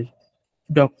অ্যাপয়েন্টমেন্টের,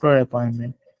 ডক্টর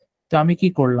অ্যাপয়েন্টমেন্ট। তো আমি কি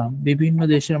করলাম, বিভিন্ন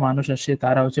দেশের মানুষ আসে,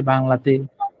 তারা হচ্ছে বাংলাতে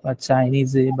বা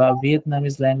চাইনিজে বা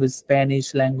ভিয়েতনামিজ ল্যাঙ্গুয়েজ, স্প্যানিশ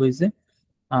ল্যাঙ্গুয়েজে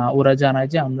ওরা জানায়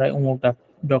যে আমরা অমুক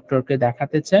ডক্টরকে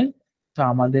দেখাতে চাই, তো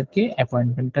আমাদেরকে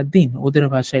অ্যাপয়েন্টমেন্টটা দিন, ওদের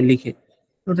ভাষায় লিখে।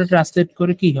 ওটা ট্রান্সলেট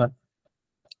করে কি হয়,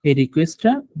 এই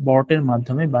রিকোয়েস্টটা বটের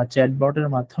মাধ্যমে বা চ্যাট বটের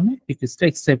মাধ্যমে রিকোয়েস্টটা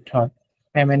অ্যাকসেপ্ট হয়,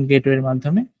 পেমেন্ট গেটওয়ের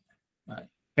মাধ্যমে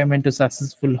পেমেন্টও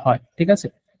সাকসেসফুল হয়, ঠিক আছে?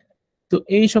 তো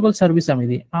এই সকল সার্ভিস আমি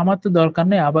দিই। আমার তো দরকার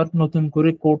নেই আবার নতুন করে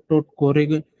কোড টোড করে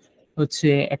হচ্ছে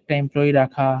একটা এমপ্লয়ি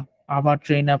রাখা, আবার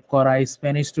ট্রেন আপ করা,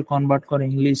 স্প্যানিশ টু কনভার্ট করো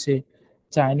ইংলিশে,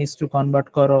 চাইনিজ টু কনভার্ট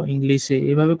করো ইংলিশে।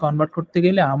 এভাবে কনভার্ট করতে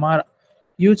গেলে আমার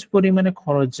হিউজ পরিমাণে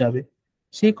খরচ যাবে।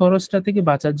 সেই খরচটা থেকে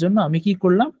বাঁচার জন্য আমি কি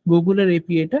করলাম, গুগলের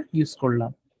এপিআইটা ইউজ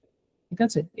করলাম, ঠিক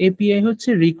আছে? এপিআই হচ্ছে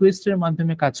রিকোয়েস্টের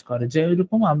মাধ্যমে কাজ করে, যে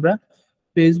এরকম আমরা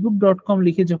facebook.com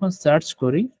লিখে যখন সার্চ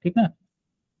করি, ঠিক না,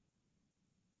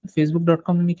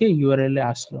 facebook.com লিখে ইউআরএল এ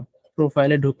আসলো,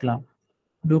 প্রোফাইলে ঢুকলাম,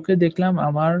 ঢুকে দেখলাম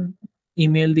আমার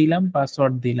ইমেল দিলাম,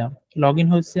 পাসওয়ার্ড দিলাম, লগ ইন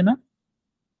হচ্ছে না।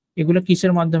 এগুলো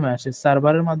কিসের মাধ্যমে আসে?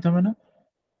 সার্ভারের মাধ্যমে না,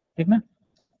 ঠিক না?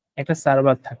 একটা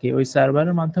সার্ভার থাকে, ওই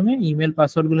সার্ভারের মাধ্যমে ইমেল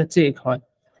পাসওয়ার্ড গুলো চেক হয়,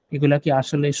 এগুলা কি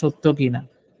আসলে সত্য কিনা।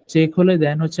 চেক হলে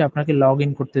দেন হচ্ছে আপনাকে লগ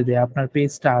ইন করতে দেয়, আপনার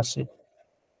পেজটা আসে।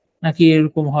 নাকি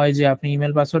এরকম হয় যে আপনি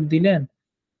ইমেল পাসওয়ার্ড দিলেন,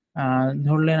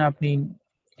 ধরলেন আপনি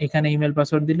এখানে ইমেল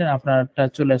পাসওয়ার্ড দিলেন, আপনারটা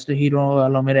চলে আসলো, হিরো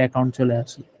আলমের অ্যাকাউন্ট চলে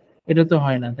আসলো। এটা তো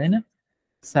হয় না, তাই না?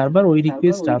 সার্ভার ওই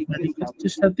রিকোয়েস্ট আপনার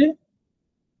রিকোয়েস্টের সাথে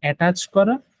অ্যাটাচ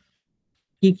করা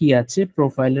কি কি আছে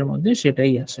প্রোফাইলের মধ্যে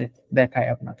সেটাই আসে, দেখায়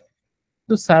আপনাকে।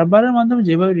 তো সার্ভারের মাধ্যমে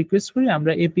যেভাবে রিকোয়েস্ট করি,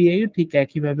 আমরা এপিআই ও ঠিক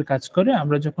একইভাবে কাজ করে।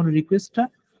 আমরা যখন রিকোয়েস্টটা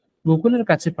গুগলের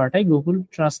কাছে পাঠাই, গুগল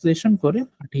ট্রান্সলেশন করে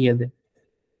পাঠিয়ে দেয়,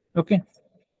 ওকে।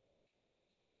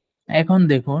 এখন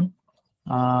দেখুন,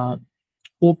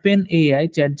 ওপেন এআই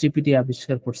চ্যাট জিপিটি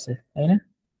আবিষ্কার করছে, তাই না?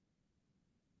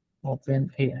 Open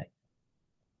AI.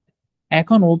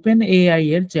 এখন ওপেন এআই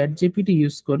এর চ্যাট জিপিটি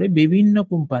ইউজ করে বিভিন্ন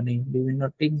কোম্পানি, বিভিন্ন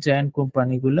টেক জায়ান্ট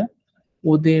কোম্পানিগুলা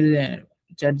ওদের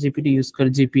চ্যাট জিপিটি ইউজ করে,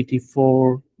 জিপিটি 4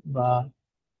 বা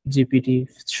জিপিটি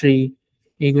 3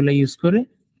 এগুলো ইউজ করে,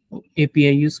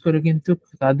 এপিআই ইউজ করে কিন্তু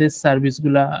তাদের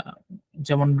সার্ভিসগুলা,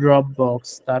 যেমন ড্রপ বক্স,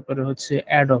 তারপরে হচ্ছে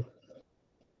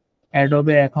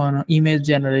অ্যাডোবে এখন ইমেজ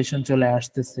জেনারেশন চলে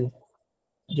আসতেছে।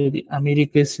 যদি আমি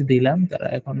রিকোয়েস্ট দিলাম, তারা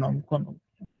এখনো কোনো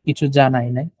কিছু জানাই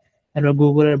নাই। এবার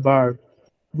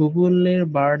গুগলের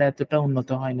বার্ড এতটা উন্নত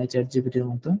হয় না চ্যাট জিপিটির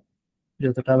মতো,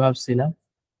 যতটা ভাবছিলাম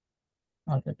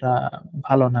অতটা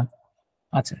ভালো না।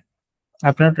 আচ্ছা,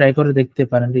 আপনারা ট্রাই করে দেখতে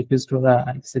পারেন, রিকোয়েস্ট ওরা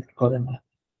অ্যাকসেপ্ট করে না।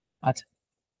 আচ্ছা,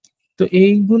 তো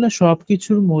এইগুলো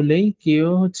সবকিছুর মূলেই কেউ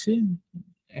হচ্ছে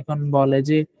এখন বলে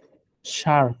যে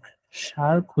শার্ক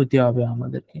শার্ক হতে হবে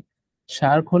আমাদেরকে।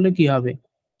 শার্ক হলে কি হবে?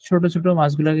 ছোট ছোট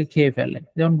মাছগুলাকে খেয়ে ফেলে,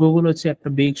 যেমন গুগল হচ্ছে একটা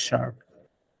বিগ শার্ক।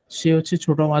 সে হচ্ছে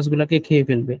ছোট মাছগুলাকে খেয়ে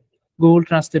ফেলবে। গুগল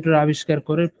ট্রান্সলেটর আবিষ্কার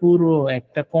করে পুরো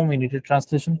একটা কমিউনিটি,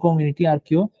 ট্রান্সলেশন কমিউনিটি, আর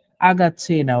কেউ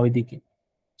আগাচ্ছে না ওইদিকে।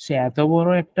 সে এত বড়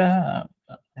একটা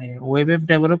ওয়েব অ্যাপ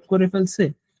ডেভেলপ করে ফেলছে,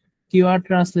 কেউ আর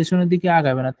ট্রান্সলেশনের দিকে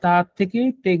আগাবে না। তার থেকে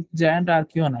টেক জায়ান্ট আর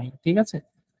কেউ নাই, ঠিক আছে?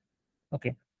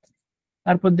 ওকে,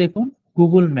 তারপর দেখুন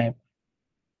গুগল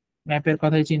ম্যাপের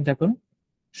কথাই চিন্তা করুন।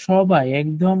 সবাই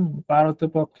একদম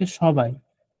পারতপক্ষে সবাই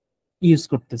ইউজ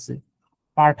করতেছে।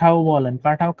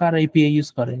 পাঠাও কার এপিআই ইউজ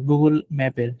করে? গুগল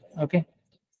ম্যাপের। ওকে,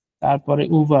 তারপরে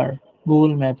উবার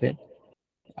গুগল ম্যাপের।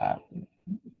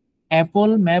 অ্যাপল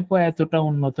ম্যাপও এতটা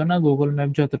উন্নত না গুগল ম্যাপ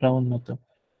যতটা উন্নত।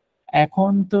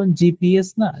 এখন তো জিপিএস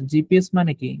না, জিপিএস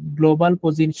মানে কি? Global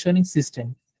positioning system.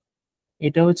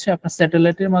 এটা হচ্ছে আপনার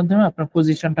স্যাটেলাইটের মাধ্যমে আপনার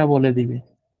পজিশনটা বলে দিবে।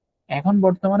 এখন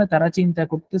বর্তমানে তারা চিন্তা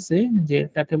করতেছে যে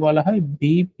এটাকে বলা হয়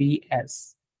বিপিএস।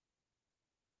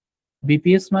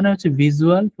 বিপিএস মানে হচ্ছে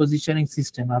ভিজুয়াল পজিশনিং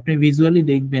সিস্টেম। আপনি ভিজুয়ালি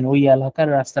দেখবেন ওই এলাকার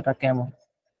রাস্তাটা কেমন,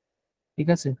 ঠিক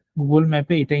আছে? গুগল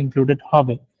ম্যাপে এটা ইনক্লুডেড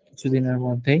হবে কিছুদিনের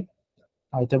মধ্যেই,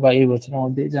 হয়তো বা এই বছরের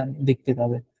মধ্যেই দেখতে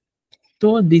পাবে। তো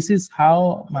দিস ইজ হাউ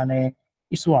মানে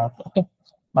ইটস ওয়ার্ক। ওকে,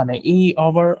 মানে এই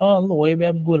ওভারঅল ওয়েব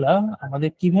অ্যাপ গুলা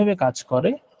আমাদের কিভাবে কাজ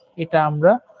করে, এটা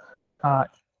আমরা আহ,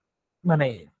 মানে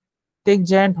টেক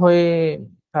জায়ান্ট হয়ে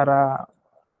তারা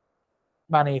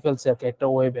বানিয়ে ফেলছে আর কি একটা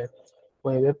ওয়েব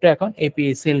অ্যাপটা এখন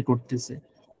এপিআই সেল করতেছে।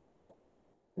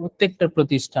 প্রত্যেকটা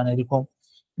প্রতিষ্ঠান এরকম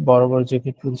বড় বড় যে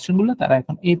প্রতিষ্ঠানগুলো, তারা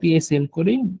এখন এপিআই সেল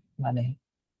করেই মানে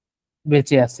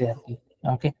বেঁচে আছে আর কি।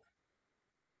 ওকে,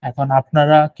 এখন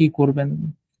আপনারা কি করবেন?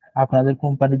 আপনাদের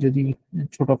কোম্পানি যদি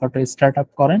ছোটখাটো স্টার্ট আপ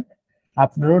করেন,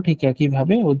 আপনারাও ঠিক একই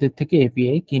ভাবে ওদের থেকে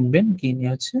এপিআই কিনবেন, কিনে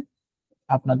হচ্ছে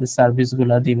আপনাদের সার্ভিস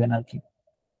গুলা দিবেন আর কি।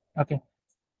 ওকে,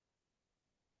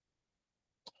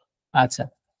 আচ্ছা,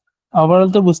 ওভারঅল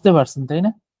তো বুঝতে পারছেন তাই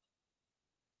না?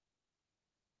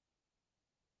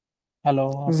 হ্যালো,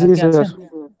 জি আপনার কি স্যার। আছেন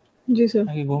জি স্যার।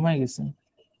 নাকি ঘুমাই গেছেন?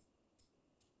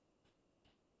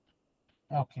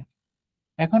 ওকে,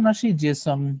 এখন আসি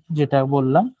জেসন, যেটা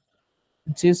বললাম।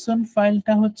 জেসন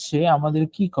ফাইলটা হচ্ছে আমাদের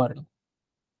কি করে?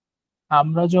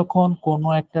 আমরা যখন কোনো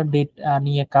একটা ডেটা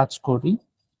নিয়ে কাজ করি,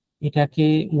 এটাকে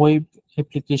ওয়েব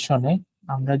অ্যাপ্লিকেশনে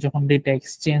আমরা যখন ডেটা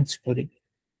এক্সচেঞ্জ করি,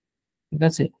 ঠিক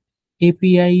আছে,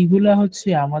 এপিআই গুলা হচ্ছে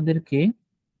আমাদেরকে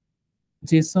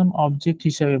জেসন অবজেক্ট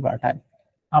হিসেবে পাঠায়।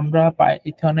 আমরা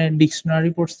পাইথনের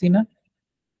ডিকশনারি পড়ছি না,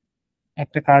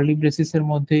 একটা কার্লি ব্রেসিসের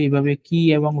মধ্যে এইভাবে কি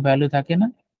এবং ভ্যালু থাকে না,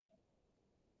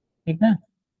 ঠিক না?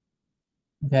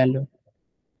 ভ্যালু,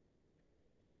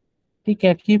 ঠিক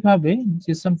একইভাবে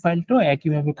জেসন ফাইলটাও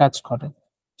একইভাবে কাজ করে।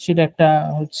 সেটা একটা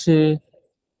হচ্ছে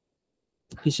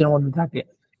কিসের মধ্যে থাকে,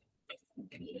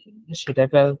 সেটা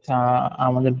একটা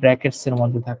আমাদের ব্র্যাকেটস এর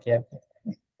মধ্যে থাকে আর কি।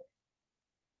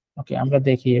 ওকে, আমরা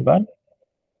দেখি এবার।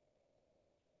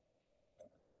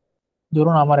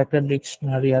 ধরুন আমার একটা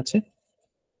ডিকশনারি আছে,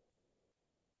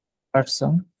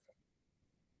 পার্সন,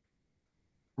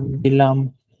 দিলাম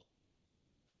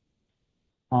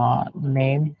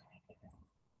নেম,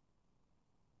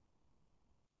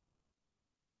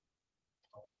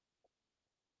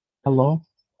 হ্যালো,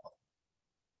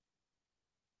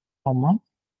 কমা,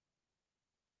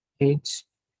 এজ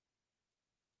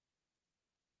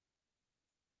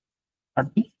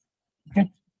 30। ওকে,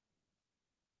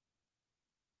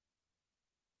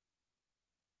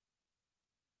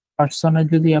 পার্সনে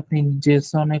যদি আপনি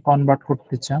জেসনে কনভার্ট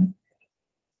করতে চান,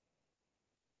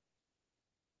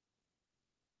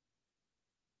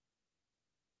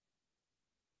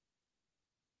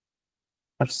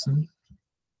 পার্সন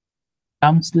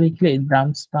ড্রামস লিখলে,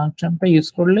 ড্রামস ফাংশনটা ইউজ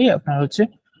করলেই আপনার হচ্ছে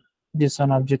জেসন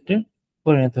অবজেক্টে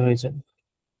পরিণত হয়ে যাবে।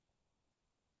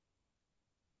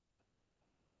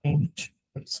 Paint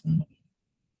person.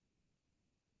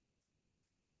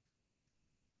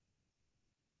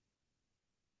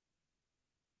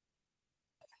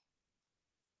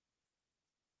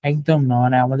 একদম না,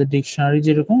 মানে আমাদের ডিকশনারি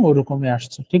যেরকম ওরকমই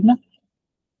আসছে, ঠিক না?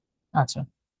 আচ্ছা,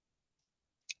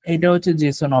 এটা হচ্ছে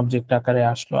জেসন অবজেক্ট আকারে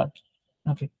আসলো আর কি।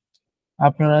 ওকে,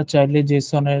 আপনারা চাইলে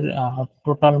জেসনের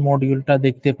টোটাল মডিউলটা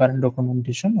দেখতে পারেন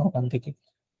ডকুমেন্টেশন, ওখান থেকে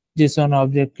জেসন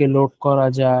অবজেক্টকে লোড করা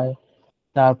যায়,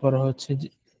 তারপর হচ্ছে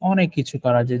অনেক কিছু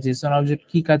করা যায়। জেসন অবজেক্ট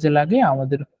কি কাজে লাগে?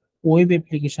 আমাদের ওয়েব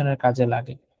অ্যাপ্লিকেশনের কাজে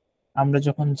লাগে। আমরা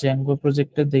যখন জ্যাঙ্গো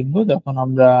প্রজেক্টটা দেখব তখন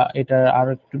আমরা এটা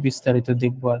আরো একটু বিস্তারিত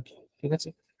দেখবো আর কি, ঠিক আছে?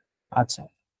 আচ্ছা,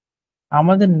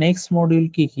 আমাদের নেক্সট মডিউল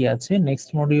কি কি আছে? নেক্সট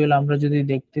মডিউল আমরা যদি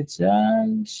দেখতে চাই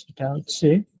সেটা হচ্ছে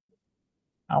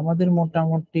আমাদের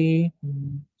মোটামুটি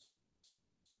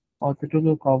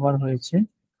কতটুকু কভার হয়েছে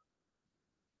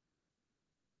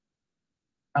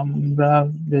আমরা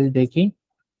যদি দেখি,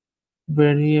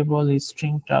 variable,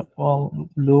 string, tuple,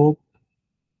 loop,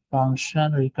 function,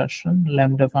 recursion,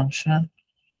 lambda function,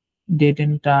 date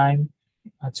and time.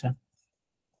 আচ্ছা,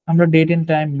 আমরা date and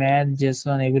time, math,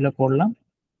 Jason এগুলো পড়লাম।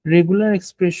 রেগুলার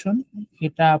এক্সপ্রেশন,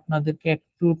 এটা আপনাদেরকে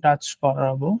একটু টাচ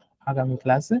করাবো আগামী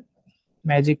ক্লাসে,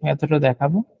 ম্যাজিক মেথডও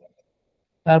দেখাবো।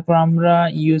 তারপর আমরা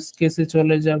ইউজ কেসে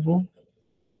চলে যাব,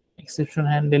 exception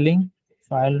handling,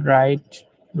 file right,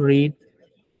 read,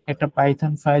 একটা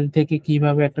পাইথন ফাইল থেকে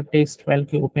কিভাবে একটা টেক্সট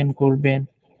ফাইলকে ওপেন করবেন,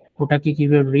 ওটাকে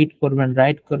কিভাবে রিড করবেন,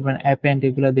 রাইট করবেন, অ্যাপেন্ড,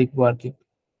 এগুলো দেখবো আর কি।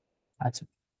 আচ্ছা,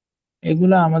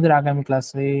 এগুলো আমাদের আগামী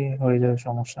ক্লাসে হয়ে যাবে,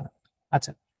 সমস্যা না।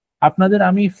 আচ্ছা, আপনাদের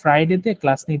আমি ফ্রাইডেতে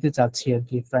ক্লাস নিতে চাচ্ছি আর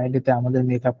কি, ফ্রাইডেতে আমাদের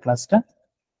মেকআপ ক্লাসটা,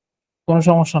 কোনো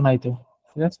সমস্যা নাই তো?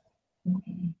 ঠিক আছে,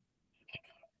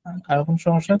 কারো কোনো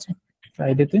সমস্যা আছে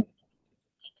ফ্রাইডেতে?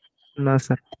 না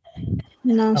স্যার।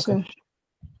 না ওকে, স্যার।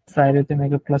 ফ্রাইডেতে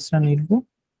মেকআপ ক্লাসটা নিব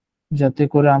যাতে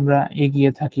করে আমরা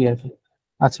এগিয়ে থাকি আর কি।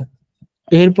 আচ্ছা,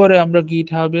 এরপরে আমরা গিট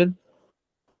হাবের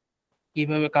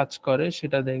কিভাবে কাজ করে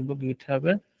সেটা দেখবো, গিট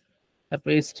হাবের, তারপর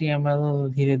এইচটিএমএল,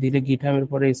 ধীরে ধীরে গিট হাবের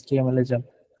পরে এইচটিএমএল এ যাব।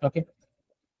 ওকে,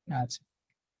 আচ্ছা,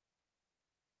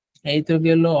 এই তো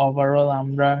গেল ওভারঅল,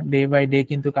 আমরা ডে বাই ডে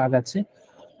কিন্তু আগাচ্ছি।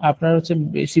 আপনারা হচ্ছে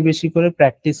বেশি বেশি করে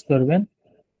প্র্যাকটিস করবেন,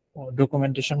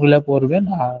 ডকুমেন্টেশন গুলো পড়বেন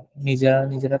আর নিজেরা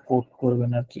নিজেরা কোড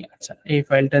করবেন আর কি। আচ্ছা, এই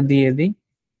ফাইলটা দিয়ে দিই।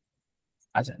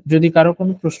 আচ্ছা, যদি কারো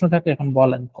কোনো প্রশ্ন থাকে এখন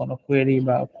বলেন, কোনো কোয়েরি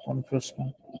বা কোনো প্রশ্ন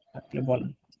থাকলে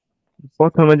বলেন।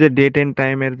 প্রথমে যে ডেট এন্ড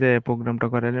টাইমের যে প্রোগ্রামটা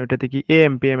করেন ওটাতে কি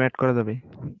এএমপিএম অ্যাড করা যাবে?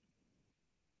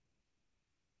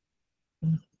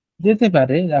 যেতে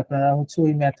পারে, আপনারা হচ্ছে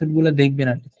ওই মেথড গুলো দেখবেন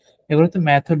আর কি। এগুলো তো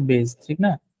মেথড বেস, ঠিক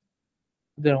না?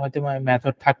 ওদের হয়তো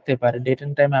মেথড থাকতে পারে। ডেট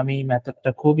এন্ড টাইম আমি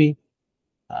মেথডটা খুবই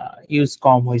ইউজ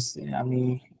কম হয়েছে, আমি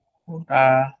ওটা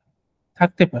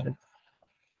থাকতে পারে,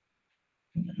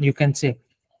 ইউ ক্যান চেক।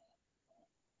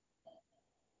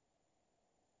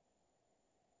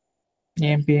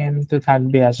 এমপিএম তো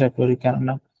থাকবে আশা করি,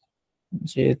 কেননা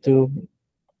যেহেতু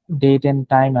ডেট এন্ড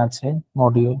টাইম আছে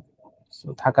মডিউল,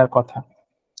 থাকার কথা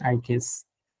আই গেস।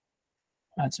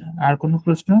 আচ্ছা, আর কোনো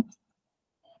প্রশ্ন?